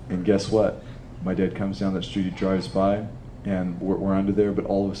 And guess what? My dad comes down that street. He drives by, and we're under there, but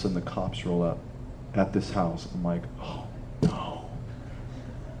all of a sudden the cops roll up at this house. I'm like, oh, no.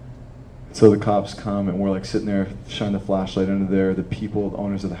 So the cops come, and we're sitting there, shining the flashlight under there. The people, the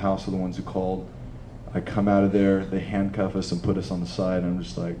owners of the house, are the ones who called. I come out of there, they handcuff us and put us on the side. I'm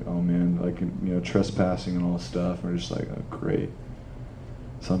just oh man, trespassing and all this stuff. And we're just oh, great.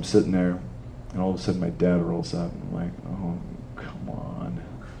 So I'm sitting there, and all of a sudden my dad rolls up, and I'm like, oh, come on.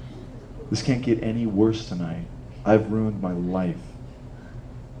 This can't get any worse tonight. I've ruined my life.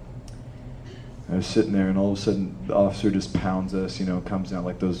 I was sitting there, and all of a sudden the officer just pounds us, comes down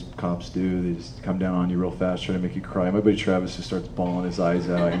like those cops do. They just come down on you real fast, try to make you cry. My buddy Travis just starts bawling his eyes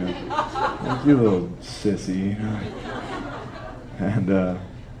out, you little sissy. And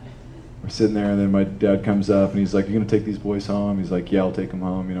we're sitting there, and then my dad comes up, and he's like, you going to take these boys home? He's like, yeah, I'll take them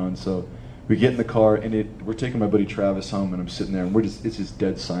home, and so we get in the car, and we're taking my buddy Travis home, and I'm sitting there, and it's just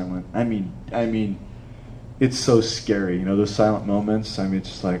dead silent. I mean, it's so scary, those silent moments.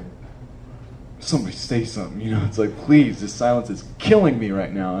 It's just somebody say something, it's please, this silence is killing me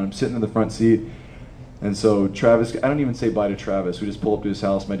right now. And I'm sitting in the front seat, and so Travis, I don't even say bye to Travis. We just pull up to his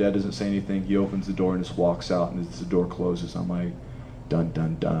house. My dad doesn't say anything. He opens the door and just walks out, and as the door closes, I'm like, dun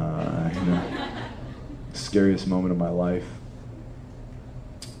dun dun, scariest moment of my life.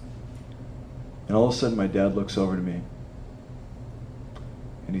 And all of a sudden my dad looks over to me,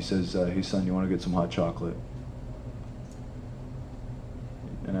 and he says, hey son, you want to get some hot chocolate?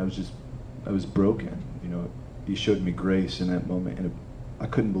 And I was broken, He showed me grace in that moment, and I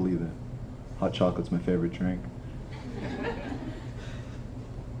couldn't believe it. Hot chocolate's my favorite drink.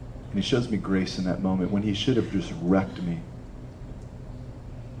 And he shows me grace in that moment when he should have just wrecked me.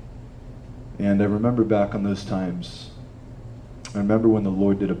 And I remember back on those times. I remember when the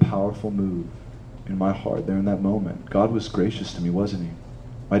Lord did a powerful move in my heart there in that moment. God was gracious to me, wasn't he?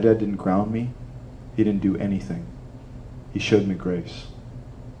 My dad didn't ground me. He didn't do anything. He showed me grace.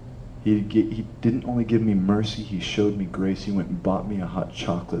 He didn't only give me mercy, he showed me grace. He went and bought me a hot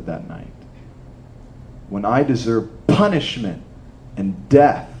chocolate that night. When I deserved punishment and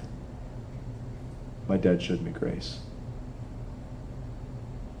death, my dad showed me grace.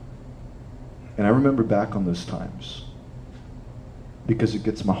 And I remember back on those times because it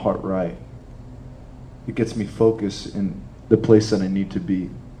gets my heart right. It gets me focused in the place that I need to be.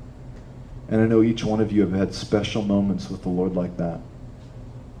 And I know each one of you have had special moments with the Lord like that,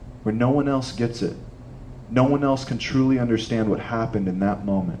 where no one else gets it. No one else can truly understand what happened in that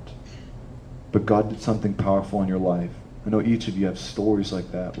moment. But God did something powerful in your life. I know each of you have stories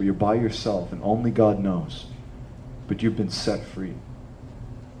like that, where you're by yourself and only God knows. But you've been set free.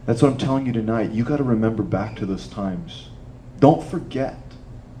 That's what I'm telling you tonight. You got to remember back to those times. Don't forget.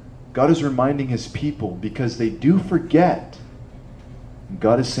 God is reminding his people because they do forget. And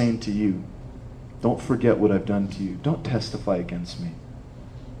God is saying to you, don't forget what I've done to you. Don't testify against me.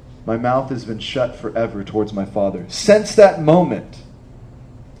 My mouth has been shut forever towards my Father. Since that moment,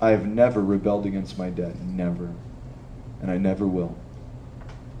 I have never rebelled against my dad. Never. And I never will.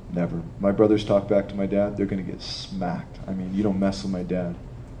 Never. My brothers talk back to my dad, they're going to get smacked. I mean, you don't mess with my dad.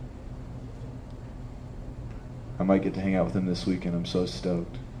 I might get to hang out with him this weekend. I'm so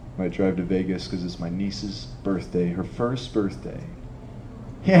stoked. I might drive to Vegas because it's my niece's birthday, her first birthday.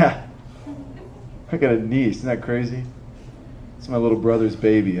 Yeah. I got a niece. Isn't that crazy? It's my little brother's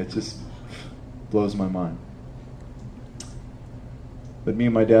baby. It just blows my mind. But me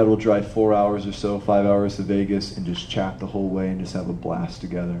and my dad will drive 4 hours or so, 5 hours to Vegas and just chat the whole way and just have a blast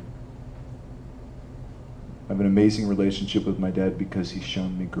together. I have an amazing relationship with my dad because he's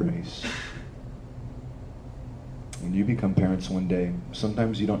shown me grace. When you become parents one day,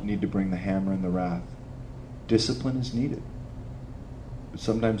 sometimes you don't need to bring the hammer and the wrath. Discipline is needed. But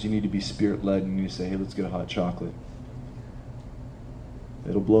sometimes you need to be Spirit-led and you need to say, hey, let's get a hot chocolate.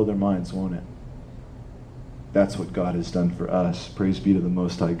 It'll blow their minds, won't it? That's what God has done for us. Praise be to the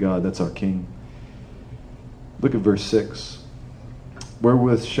Most High God. That's our King. Look at verse 6.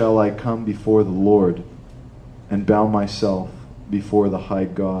 Wherewith shall I come before the Lord and bow myself before the high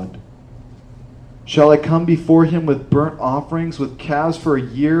God? Shall I come before him with burnt offerings, with calves for a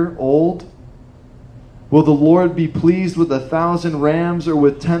year old? Will the Lord be pleased with 1,000 rams, or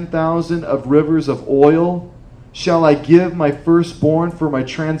with 10,000 of rivers of oil? Shall I give my firstborn for my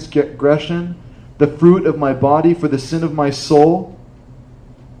transgression, the fruit of my body for the sin of my soul?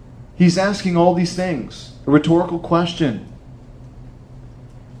 He's asking all these things. A rhetorical question.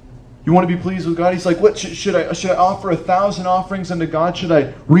 You want to be pleased with God? He's like, what should I offer 1,000 offerings unto God? Should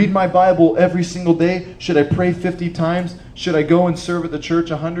I read my Bible every single day? Should I pray 50 times? Should I go and serve at the church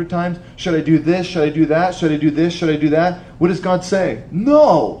 100 times? Should I do this? Should I do that? Should I do this? Should I do that? What does God say?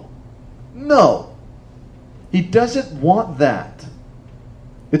 No. No. He doesn't want that.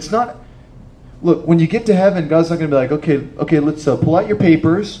 It's not... Look, when you get to heaven, God's not going to be like, okay, let's pull out your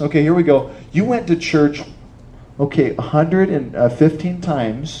papers. Okay, here we go. You went to church, 115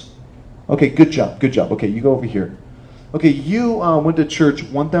 times. Okay, good job. Okay, you go over here. Okay, you went to church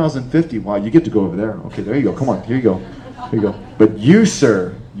 1,050. Wow, you get to go over there. Okay, there you go. Come on, here you go. Here you go. But you,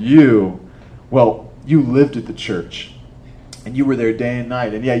 sir, you lived at the church. And you were there day and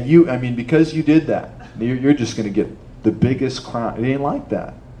night. And yeah, because you did that, you're just going to get the biggest crown. It ain't like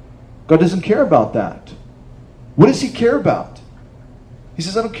that. God doesn't care about that. What does he care about? He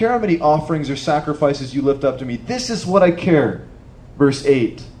says, I don't care how many offerings or sacrifices you lift up to me. This is what I care. Verse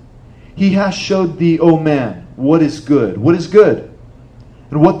 8. He has showed thee, O man, what is good. What is good?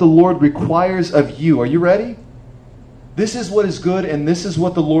 And what the Lord requires of you. Are you ready? This is what is good, and this is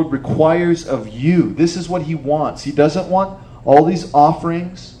what the Lord requires of you. This is what he wants. He doesn't want all these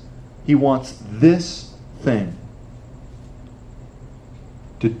offerings. He wants this thing.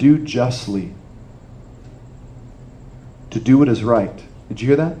 To do justly. To do what is right. Did you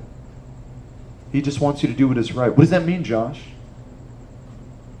hear that? He just wants you to do what is right. What does that mean, Josh?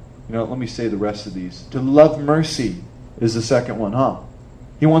 Let me say the rest of these. To love mercy is the second one, huh?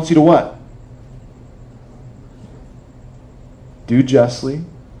 He wants you to what? Do justly,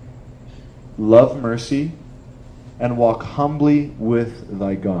 love mercy, and walk humbly with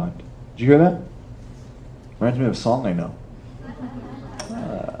thy God. Did you hear that? Reminds me of a song I know.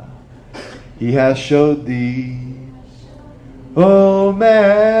 He has showed thee, O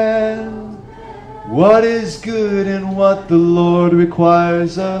man, what is good and what the Lord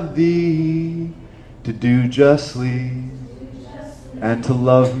requires of thee, to do justly and to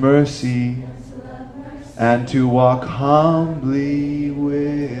love mercy and to walk humbly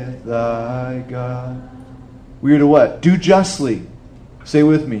with thy God. We are to what? Do justly. Say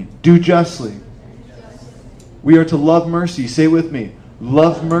with me. Do justly. We are to love mercy. Say with me.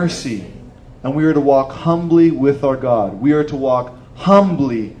 love mercy, and we are to walk humbly with our God. We are to walk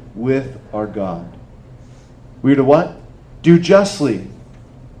humbly with our God. We are to what? Do justly,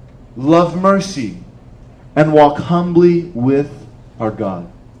 love mercy, and walk humbly with our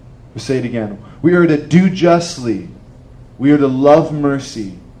God. We'll say it again. We are to do justly, we are to love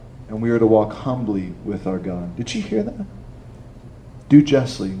mercy, and we are to walk humbly with our God. Did you hear that? Do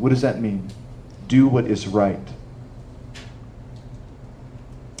justly. What does that mean? Do what is right.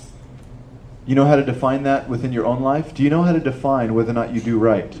 You know how to define that within your own life? Do you know how to define whether or not you do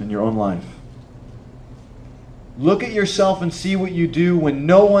right in your own life? Look at yourself and see what you do when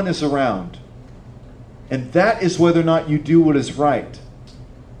no one is around. And that is whether or not you do what is right.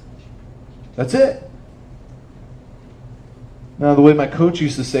 That's it. Now, the way my coach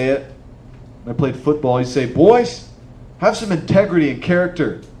used to say it, when I played football, he'd say, boys, have some integrity and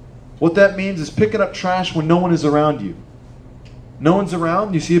character. What that means is picking up trash when no one is around you. No one's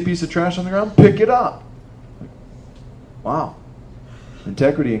around, you see a piece of trash on the ground, pick it up. Wow.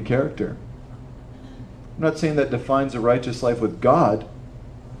 Integrity and character. I'm not saying that defines a righteous life with God,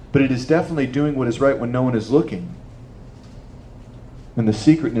 but it is definitely doing what is right when no one is looking. And the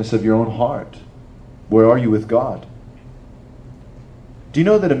secretness of your own heart. Where are you with God? Do you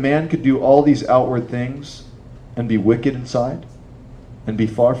know that a man could do all these outward things and be wicked inside? And be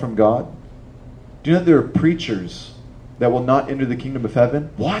far from God? Do you know that there are preachers that will not enter the kingdom of heaven?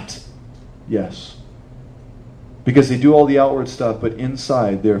 What? Yes. Because they do all the outward stuff, but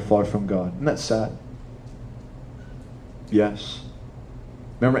inside they're far from God. Isn't that sad? Yes.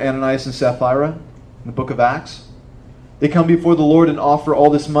 Remember Ananias and Sapphira in the book of Acts? They come before the Lord and offer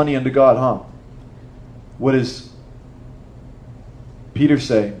all this money unto God, huh? What does Peter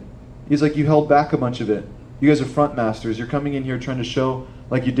say? He's like, you held back a bunch of it. You guys are front masters. You're coming in here trying to show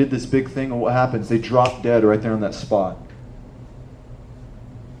like you did this big thing, and what happens? They drop dead right there on that spot.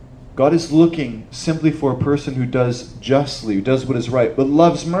 God is looking simply for a person who does justly, who does what is right, but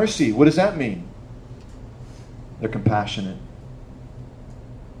loves mercy. What does that mean? They're compassionate.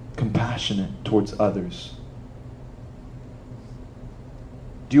 Compassionate towards others.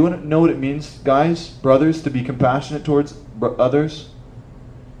 Do you want to know what it means, guys, brothers, to be compassionate towards others?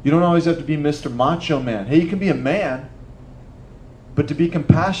 You don't always have to be Mr. Macho Man. Hey, you can be a man, but to be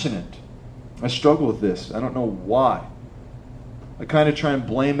compassionate. I struggle with this. I don't know why. I kind of try and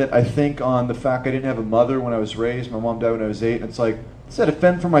blame it, I think, on the fact I didn't have a mother when I was raised. My mom died when I was 8. And it's like, I had to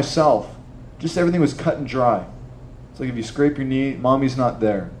fend for myself. Just everything was cut and dry. It's like if you scrape your knee, mommy's not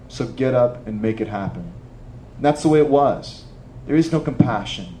there. So get up and make it happen. And that's the way it was. There is no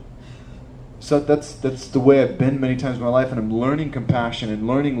compassion. So that's the way I've been many times in my life, and I'm learning compassion and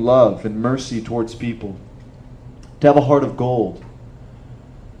learning love and mercy towards people. To have a heart of gold.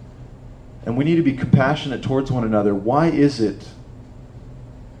 And we need to be compassionate towards one another. Why is it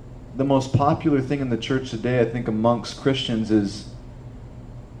the most popular thing in the church today, I think, amongst Christians is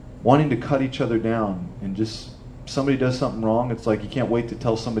wanting to cut each other down, and just somebody does something wrong, it's like you can't wait to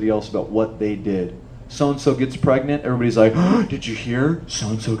tell somebody else about what they did. So-and-so gets pregnant, everybody's like, oh, did you hear?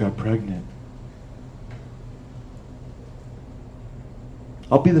 So-and-so got pregnant.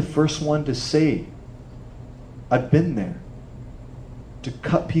 I'll be the first one to say, I've been there. To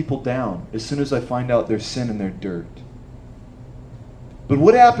cut people down as soon as I find out their sin and their dirt. But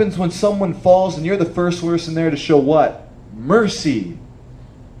what happens when someone falls and you're the first person there to show what? Mercy.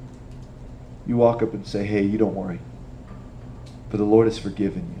 You walk up and say, hey, you don't worry. For the Lord has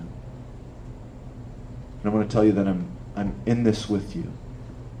forgiven you. And I'm going to tell you that I'm in this with you.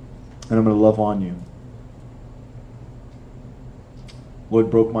 And I'm going to love on you. Lord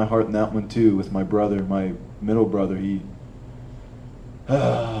broke my heart in that one too with my brother, my middle brother. He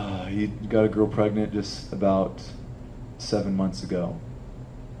got a girl pregnant just about 7 months ago.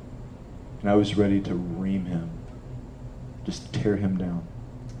 And I was ready to ream him. Just tear him down.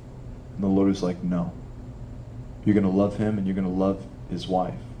 And the Lord was like, no. You're going to love him, and you're going to love his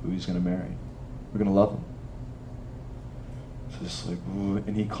wife, who he's going to marry. We're going to love him. So just like,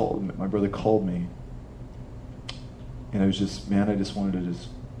 and he called me. My brother called me. And I was just, I just wanted to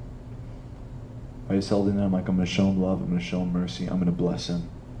I just held in there. I'm like, I'm going to show him love. I'm going to show him mercy. I'm going to bless him.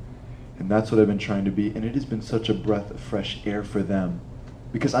 And that's what I've been trying to be. And it has been such a breath of fresh air for them.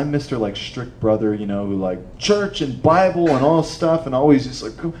 Because I'm Mr. like strict brother, who like church and Bible and all stuff. And always just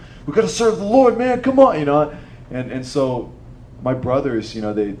like, we got to serve the Lord, man. Come on, And so my brothers,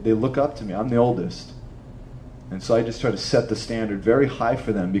 they look up to me. I'm the oldest. And so I just try to set the standard very high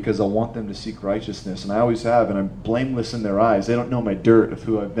for them because I want them to seek righteousness. And I always have, and I'm blameless in their eyes. They don't know my dirt of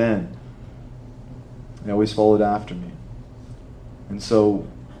who I've been. They always followed after me. And so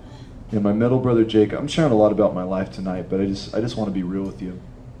My middle brother Jacob, I'm sharing a lot about my life tonight, but I just want to be real with you.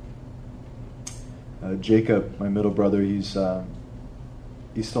 Jacob, my middle brother, he's told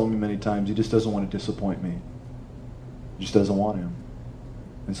me many times he just doesn't want to disappoint me. He just doesn't want him.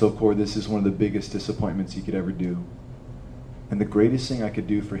 And so, of course, this is one of the biggest disappointments he could ever do. And the greatest thing I could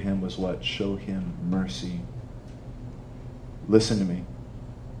do for him was what? Show him mercy. Listen to me.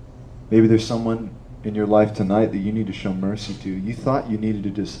 Maybe there's someone in your life tonight that you need to show mercy to. You thought you needed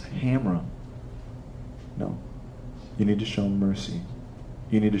to just hammer them. No. You need to show them mercy.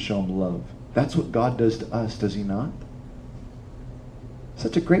 You need to show them love. That's what God does to us, does he not?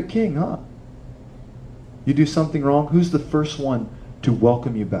 Such a great king, huh? You do something wrong, who's the first one to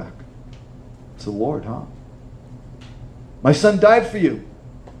welcome you back? It's the Lord, huh? My son died for you.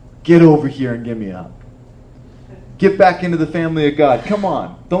 Get over here and give me up. Get back into the family of God. Come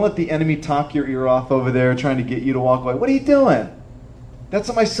on. Don't let the enemy talk your ear off over there trying to get you to walk away. What are you doing? That's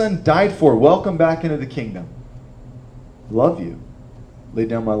what my son died for. Welcome back into the kingdom. Love you. Lay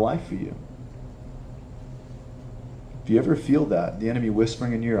down my life for you. If you ever feel that, the enemy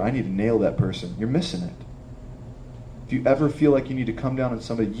whispering in your ear, I need to nail that person, you're missing it. If you ever feel like you need to come down on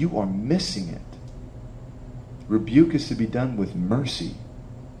somebody, you are missing it. Rebuke is to be done with mercy.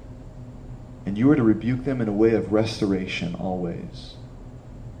 And you are to rebuke them in a way of restoration always.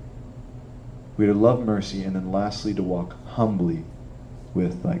 We are to love mercy, and then lastly to walk humbly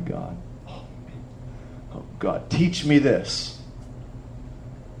with thy God. Oh God, teach me this.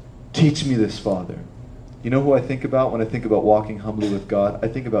 Teach me this, Father. You know who I think about when I think about walking humbly with God? I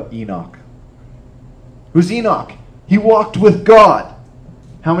think about Enoch. Who's Enoch? He walked with God.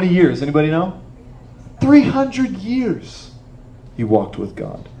 How many years? Anybody know? 300 years he walked with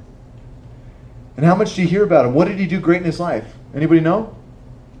God. And how much do you hear about him? What did he do great in his life? Anybody know?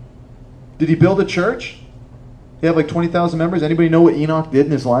 Did he build a church? He had like 20,000 members. Anybody know what Enoch did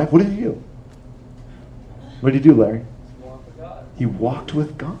in his life? What did he do? What did he do, Larry? Walk with God. He walked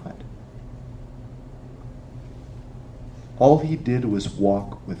with God. All he did was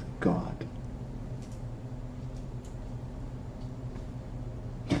walk with God.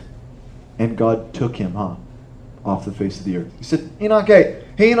 And God took him, off the face of the earth. He said, Enoch, hey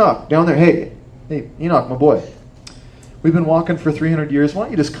Enoch, down there, hey Enoch, my boy. We've been walking for 300 years. Why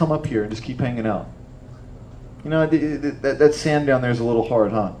don't you just come up here and just keep hanging out? You know, that sand down there is a little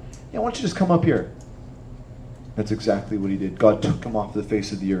hard, huh? Yeah, why don't you just come up here? That's exactly what he did. God took him off the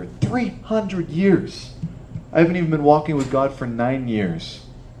face of the earth. 300 years. I haven't even been walking with God for 9 years.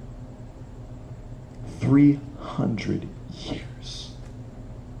 300 years.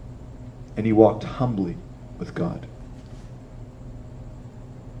 And he walked humbly with God.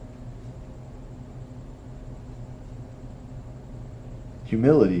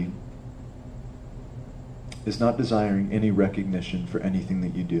 Humility is not desiring any recognition for anything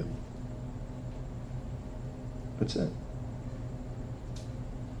that you do. That's it.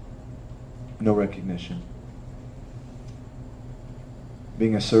 No recognition.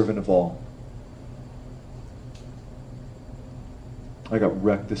 Being a servant of all. I got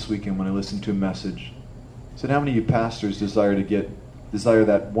wrecked this weekend when I listened to a message. I said, how many of you pastors desire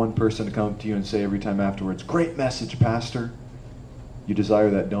that one person to come up to you and say every time afterwards, great message, pastor? You desire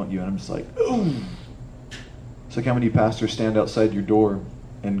that, don't you? And I'm just like, ooh. It's like how many pastors stand outside your door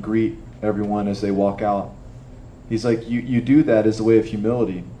and greet everyone as they walk out. He's like, you do that as a way of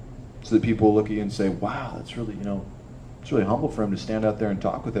humility, so that people will look at you and say, wow, that's really, it's really humble for him to stand out there and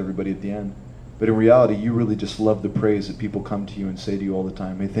talk with everybody at the end. But in reality, you really just love the praise that people come to you and say to you all the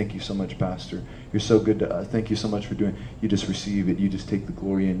time. Hey, thank you so much, Pastor. You're so good to us. Thank you so much for doing. You just receive it. You just take the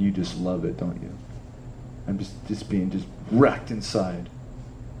glory and you just love it, don't you? I'm just being wrecked inside.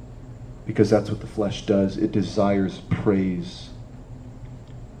 Because that's what the flesh does. It desires praise.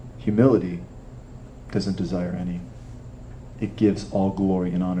 Humility doesn't desire any. It gives all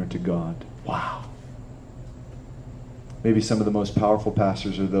glory and honor to God. Wow. Maybe some of the most powerful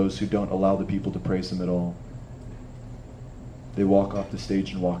pastors are those who don't allow the people to praise them at all. They walk off the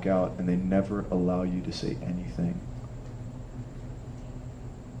stage and walk out, and they never allow you to say anything.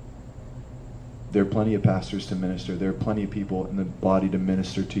 There are plenty of pastors to minister. There are plenty of people in the body to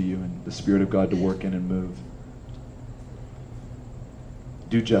minister to you and the Spirit of God to work in and move.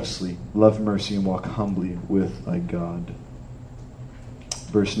 Do justly, love mercy, and walk humbly with thy God.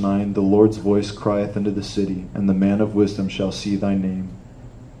 Verse 9, the Lord's voice crieth unto the city, and the man of wisdom shall see thy name.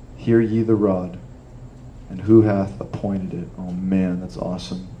 Hear ye the rod, and who hath appointed it? Oh man, that's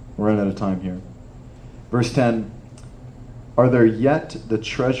awesome. We're running out of time here. Verse 10, are there yet the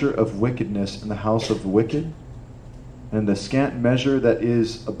treasure of wickedness in the house of the wicked, and the scant measure that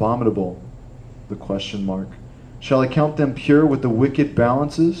is abominable? The question mark. Shall I count them pure with the wicked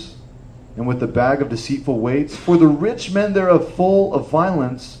balances? and with the bag of deceitful weights? For the rich men thereof full of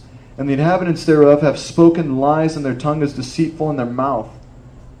violence, and the inhabitants thereof have spoken lies, and their tongue is deceitful in their mouth.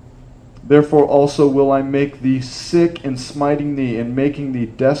 Therefore also will I make thee sick in smiting thee, and making thee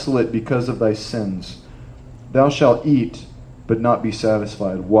desolate because of thy sins. Thou shalt eat, but not be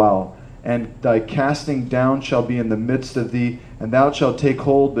satisfied. Wow. And thy casting down shall be in the midst of thee, and thou shalt take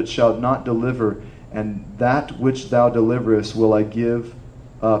hold, but shalt not deliver. And that which thou deliverest will I give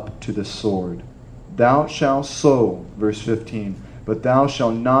up to the sword. Thou shalt sow, verse 15, but thou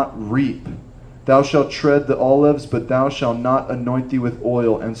shalt not reap. Thou shalt tread the olives, but thou shalt not anoint thee with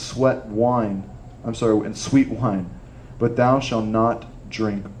oil and sweet wine, but thou shalt not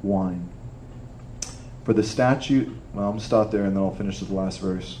drink wine. For the statute, well, I'm going to stop there and then I'll finish with the last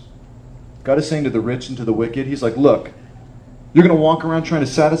verse. God is saying to the rich and to the wicked, He's like, look, you're going to walk around trying to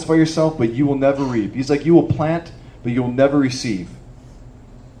satisfy yourself, but you will never reap. He's like, you will plant, but you will never receive.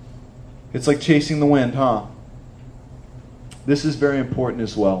 It's like chasing the wind, huh? This is very important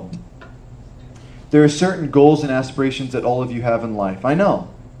as well. There are certain goals and aspirations that all of you have in life. I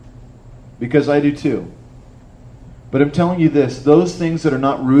know, because I do too. But I'm telling you this, those things that are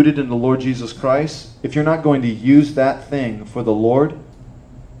not rooted in the Lord Jesus Christ, if you're not going to use that thing for the Lord,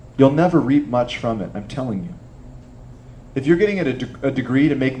 you'll never reap much from it, I'm telling you. If you're getting a degree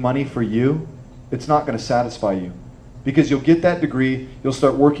to make money for you, it's not going to satisfy you. Because you'll get that degree, you'll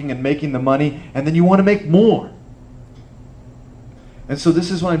start working and making the money, and then you want to make more. And so this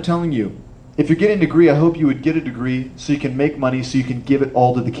is what I'm telling you. If you're getting a degree, I hope you would get a degree so you can make money, so you can give it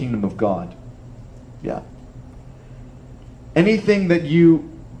all to the kingdom of God. Yeah. Anything that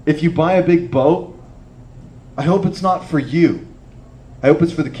if you buy a big boat, I hope it's not for you. I hope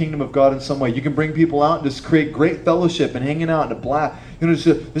it's for the kingdom of God in some way. You can bring people out and just create great fellowship and hanging out and a blast.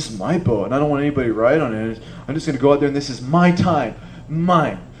 Just this is my boat and I don't want anybody to ride on it. I'm just going to go out there and this is my time.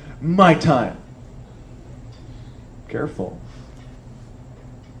 My time. Careful.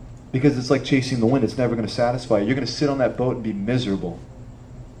 Because it's like chasing the wind. It's never going to satisfy you. You're going to sit on that boat and be miserable.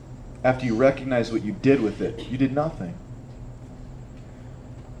 After you recognize what you did with it, you did nothing.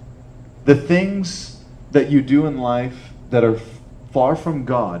 The things that you do in life that are far from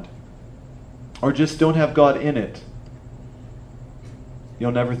God, or just don't have God in it,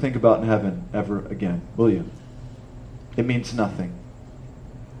 you'll never think about in heaven ever again, will you? It means nothing.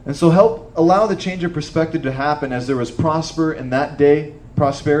 And so allow the change of perspective to happen as there was prosperity.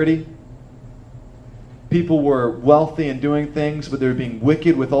 People were wealthy and doing things, but they were being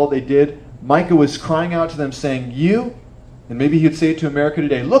wicked with all they did. Micah was crying out to them saying, and maybe he'd say it to America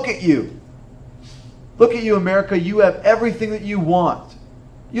today, look at you. Look at you, America. You have everything that you want.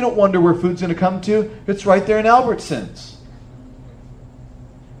 You don't wonder where food's going to come to. It's right there in Albertsons.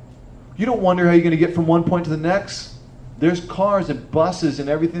 You don't wonder how you're going to get from one point to the next. There's cars and buses and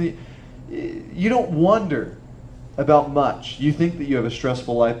everything. You don't wonder about much. You think that you have a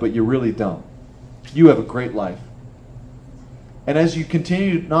stressful life, but you really don't. You have a great life. And as you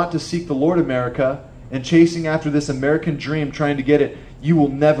continue not to seek the Lord, America, and chasing after this American dream, trying to get it, you will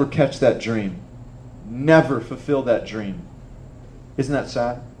never catch that dream. Never fulfill that dream. Isn't that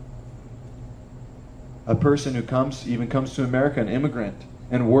sad? A person who comes to America, an immigrant,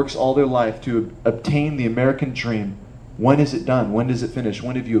 and works all their life to obtain the American dream, when is it done? When does it finish?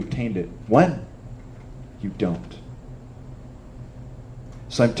 When have you obtained it? When? You don't.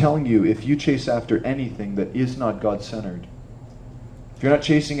 So I'm telling you, if you chase after anything that is not God-centered, if you're not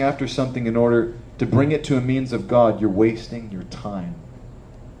chasing after something in order to bring it to a means of God, you're wasting your time.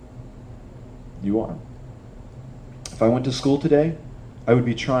 You are. If I went to school today, I would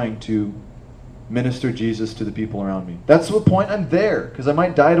be trying to minister Jesus to the people around me. That's the point I'm there, because I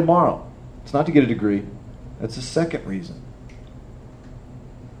might die tomorrow. It's not to get a degree. That's the second reason.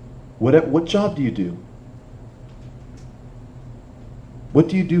 What job do you do? What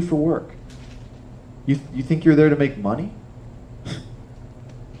do you do for work? You think you're there to make money?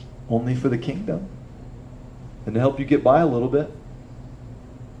 Only for the kingdom. And to help you get by a little bit.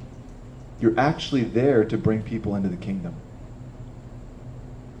 You're actually there to bring people into the kingdom.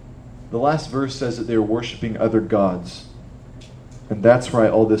 The last verse says that they were worshiping other gods. And that's why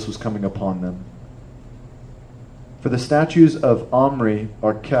all this was coming upon them. For the statues of Omri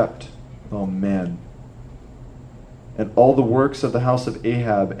are kept. Oh man. And all the works of the house of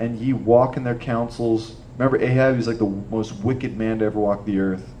Ahab, and ye walk in their counsels. Remember Ahab, he's like the most wicked man to ever walk the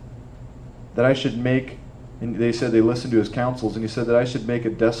earth. That I should make, and they said they listened to his counsels, and he said that I should make a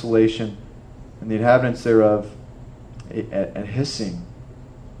desolation, and the inhabitants thereof a hissing.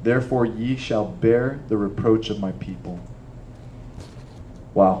 Therefore ye shall bear the reproach of my people.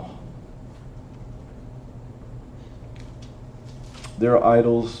 Wow. There are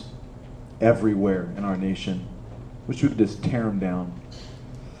idols everywhere in our nation. Wish we could just tear them down.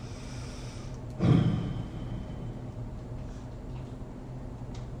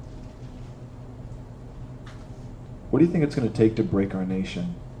 What do you think it's going to take to break our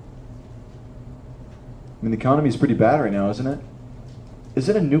nation? I mean, the economy is pretty bad right now, isn't it? Is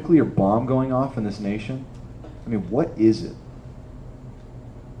it a nuclear bomb going off in this nation? I mean, what is it?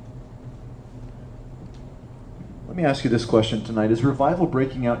 Let me ask you this question tonight. Is revival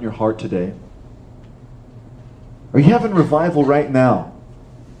breaking out in your heart today? Are you having revival right now?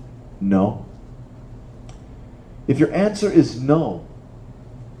 No. If your answer is no,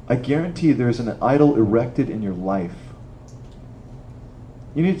 I guarantee you there's an idol erected in your life.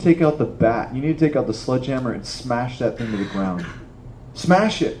 You need to take out the bat. You need to take out the sledgehammer and smash that thing to the ground.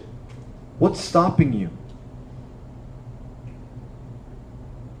 Smash it. What's stopping you?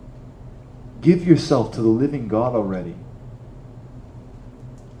 Give yourself to the living God already.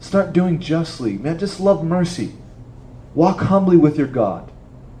 Start doing justly. Man, just love mercy. Walk humbly with your God.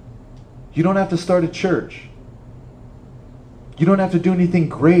 You don't have to start a church. You don't have to do anything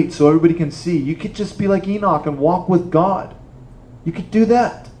great so everybody can see. You could just be like Enoch and walk with God. You could do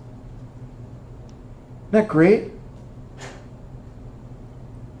that. Isn't that great?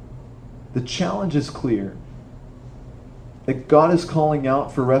 The challenge is clear. That God is calling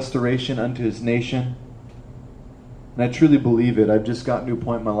out for restoration unto His nation. And I truly believe it. I've just gotten to a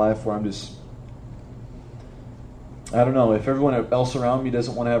point in my life where I don't know, if everyone else around me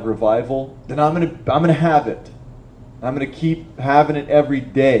doesn't want to have revival, then I'm gonna have it. I'm going to keep having it every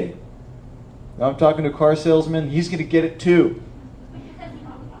day. Now I'm talking to a car salesman, he's going to get it too.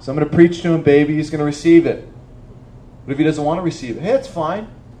 So I'm going to preach to him, baby, he's going to receive it. But if he doesn't want to receive it, hey, it's fine.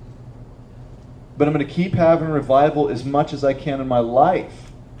 But I'm going to keep having revival as much as I can in my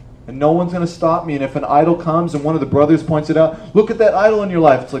life. And no one's going to stop me. And if an idol comes and one of the brothers points it out, look at that idol in your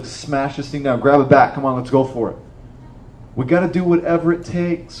life. It's like, smash this thing down, grab it back, come on, let's go for it. We got to do whatever it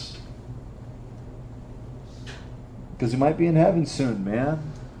takes. Because we might be in heaven soon, man.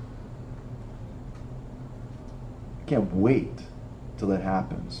 I can't wait till that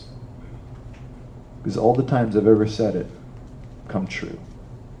happens. Because all the times I've ever said it come true.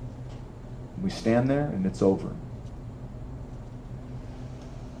 We stand there and it's over.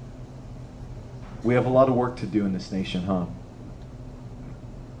 We have a lot of work to do in this nation, huh?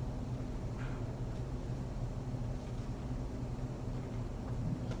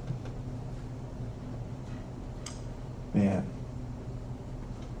 Man.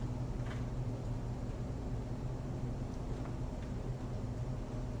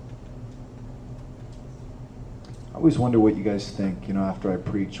 I always wonder what you guys think, after I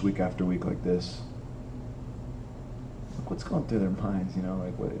preach week after week like this. Like, what's going through their minds,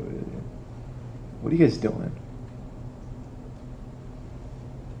 like what are you guys doing?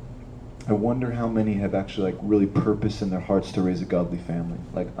 I wonder how many have actually really purpose in their hearts to raise a godly family.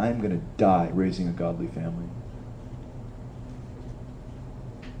 Like, I'm going to die raising a godly family.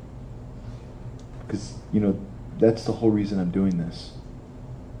 Because, that's the whole reason I'm doing this.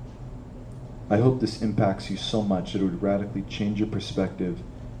 I hope this impacts you so much that it would radically change your perspective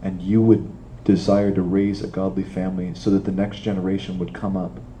and you would desire to raise a godly family so that the next generation would come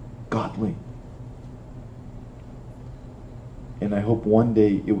up godly. And I hope one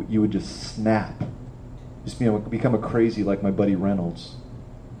day you would just snap. Just become a crazy like my buddy Reynolds.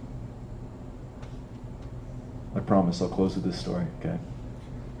 I promise I'll close with this story, okay?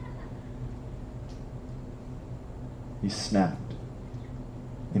 He snapped.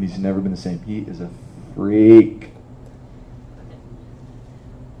 And he's never been the same. He is a freak.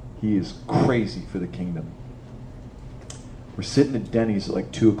 He is crazy for the kingdom. We're sitting at Denny's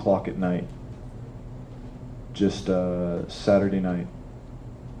at 2 o'clock at night. Just Saturday night.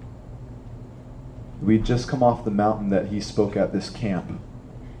 We'd just come off the mountain that he spoke at this camp.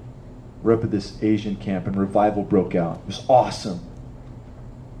 We're up at this Asian camp and revival broke out. It was awesome.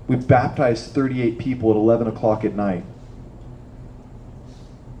 We baptized 38 people at 11 o'clock at night.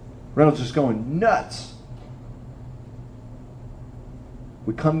 Reynolds just going nuts.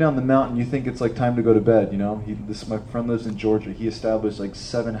 We come down the mountain, you think it's time to go to bed, my friend lives in Georgia. He established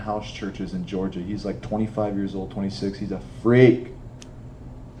 7 house churches in Georgia. He's 25 years old, 26. He's a freak.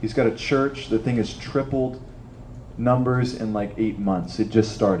 He's got a church. The thing has tripled numbers in 8 months. It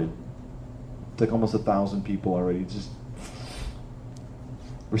just started. It's almost 1,000 people already.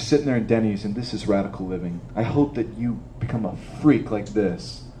 We're sitting there in Denny's, and this is radical living. I hope that you become a freak like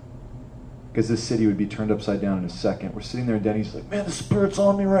this. Because this city would be turned upside down in a second. We're sitting there in Denny's man, the Spirit's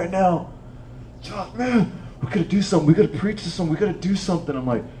on me right now. Man, we got to do something. We got to preach to someone. We got to do something. I'm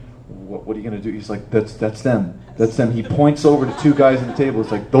like, what are you going to do? He's like, that's them. That's them. He points over to two guys at the table.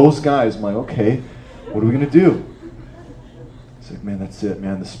 It's like, those guys. I'm like, okay, what are we going to do? He's like, man, that's it,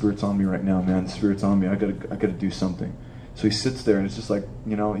 man. The Spirit's on me right now, man. The Spirit's on me. I gotta do something. So he sits there, and it's just like,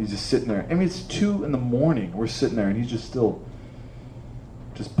 he's just sitting there. I mean, it's 2 a.m. We're sitting there, and he's just still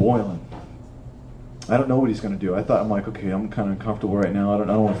just boiling. I don't know what he's going to do. I'm like, okay, I'm kind of uncomfortable right now. I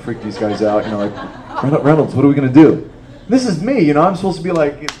don't want to freak these guys out. Like, Reynolds, what are we going to do? This is me, I'm supposed to be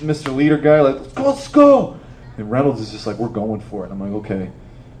like Mr. Leader guy, like, let's go. And Reynolds is just like, we're going for it. I'm like, okay.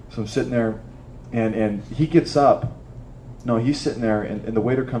 So I'm sitting there, and he gets up. No, he's sitting there, and the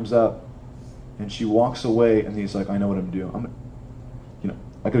waiter comes up, and she walks away, and he's like, I know what I'm doing.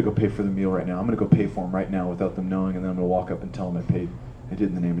 I got to go pay for the meal right now. I'm going to go pay for them right now without them knowing, and then I'm going to walk up and tell them I did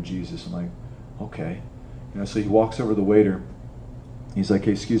in the name of Jesus. I'm like, okay. So he walks over to the waiter. He's like,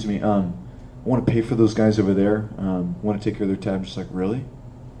 hey, excuse me, I want to pay for those guys over there. I want to take care of their tab. I'm just like, really?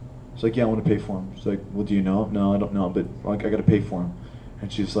 He's like, yeah, I want to pay for them. She's like, well, do you know? No, I don't know, but I got to pay for them.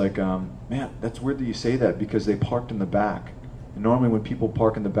 And she's like, man, that's weird that you say that because they parked in the back. And normally when people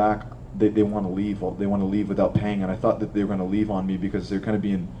park in the back, they want to leave. They want to leave without paying. And I thought that they were going to leave on me because they're kind of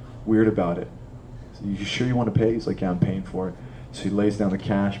being weird about it. So, you sure you want to pay? He's like, yeah, I'm paying for it. So he lays down the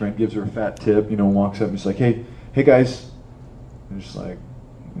cash, man, gives her a fat tip, walks up and he's like, hey guys. And just like,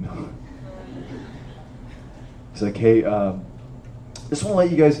 He's like, hey, just want to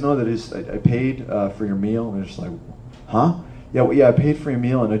let you guys know that I paid for your meal. And they're just like, huh? Yeah, I paid for your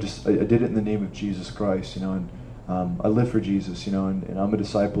meal, and I did it in the name of Jesus Christ, and I live for Jesus, and I'm a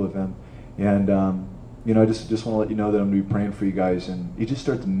disciple of him. And, I just want to let you know that I'm going to be praying for you guys. And he just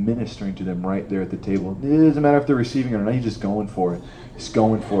starts ministering to them right there at the table. It doesn't matter if they're receiving it or not. He's just going for it. He's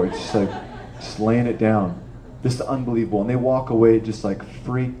going for it. Just like, just laying it down. Just unbelievable. And they walk away just like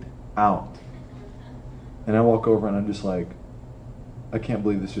freaked out. And I walk over and I'm just like, I can't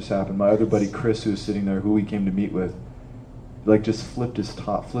believe this just happened. My other buddy Chris, who was sitting there, who we came to meet with, like just flipped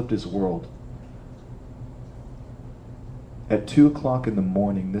his world. At 2 o'clock in the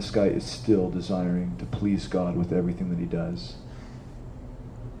morning, this guy is still desiring to please God with everything that he does.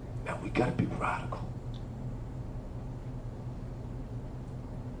 Now we got to be radical.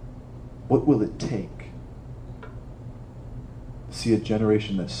 What will it take to see a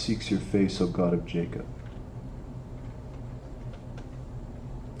generation that seeks your face, O God of Jacob?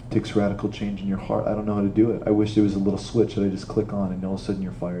 It takes radical change in your heart. I don't know how to do it. I wish there was a little switch that I just click on and all of a sudden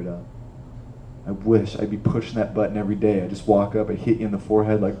you're fired up. I wish I'd be pushing that button every day. I just walk up, I hit you in the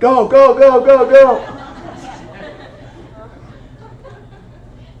forehead like, go, go, go, go, go.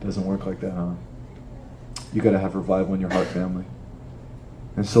 Doesn't work like that, huh? You got to have revival in your heart, family.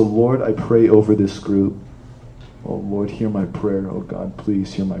 And so, Lord, I pray over this group. Oh, Lord, hear my prayer. Oh, God,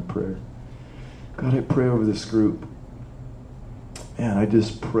 please hear my prayer. God, I pray over this group. Man, I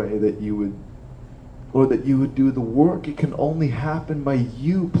just pray that you would, Lord, that you would do the work. It can only happen by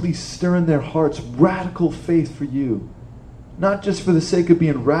you. Please stir in their hearts radical faith for you. Not just for the sake of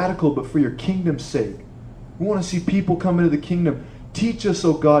being radical, but for your kingdom's sake. We want to see people come into the kingdom. Teach us,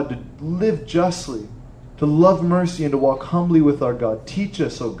 oh God, to live justly, to love mercy, and to walk humbly with our God. Teach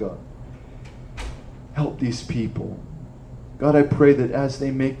us, oh God. Help these people. God, I pray that as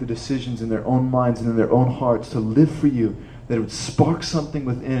they make the decisions in their own minds and in their own hearts to live for you, that it would spark something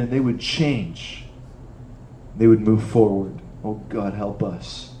within and they would change. They would move forward. Oh God, help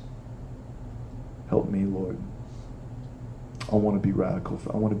us. Help me, Lord. I want to be radical.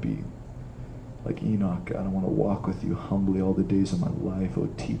 I want to be like Enoch, God. I want to walk with you humbly all the days of my life. Oh,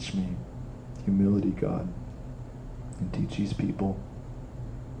 teach me humility, God. And teach these people.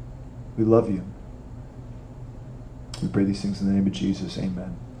 We love you. We pray these things in the name of Jesus.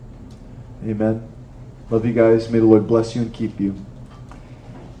 Amen. Amen. Love you guys. May the Lord bless you and keep you.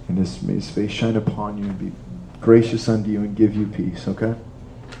 And may his face shine upon you and be gracious unto you and give you peace, okay?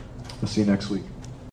 We'll see you next week.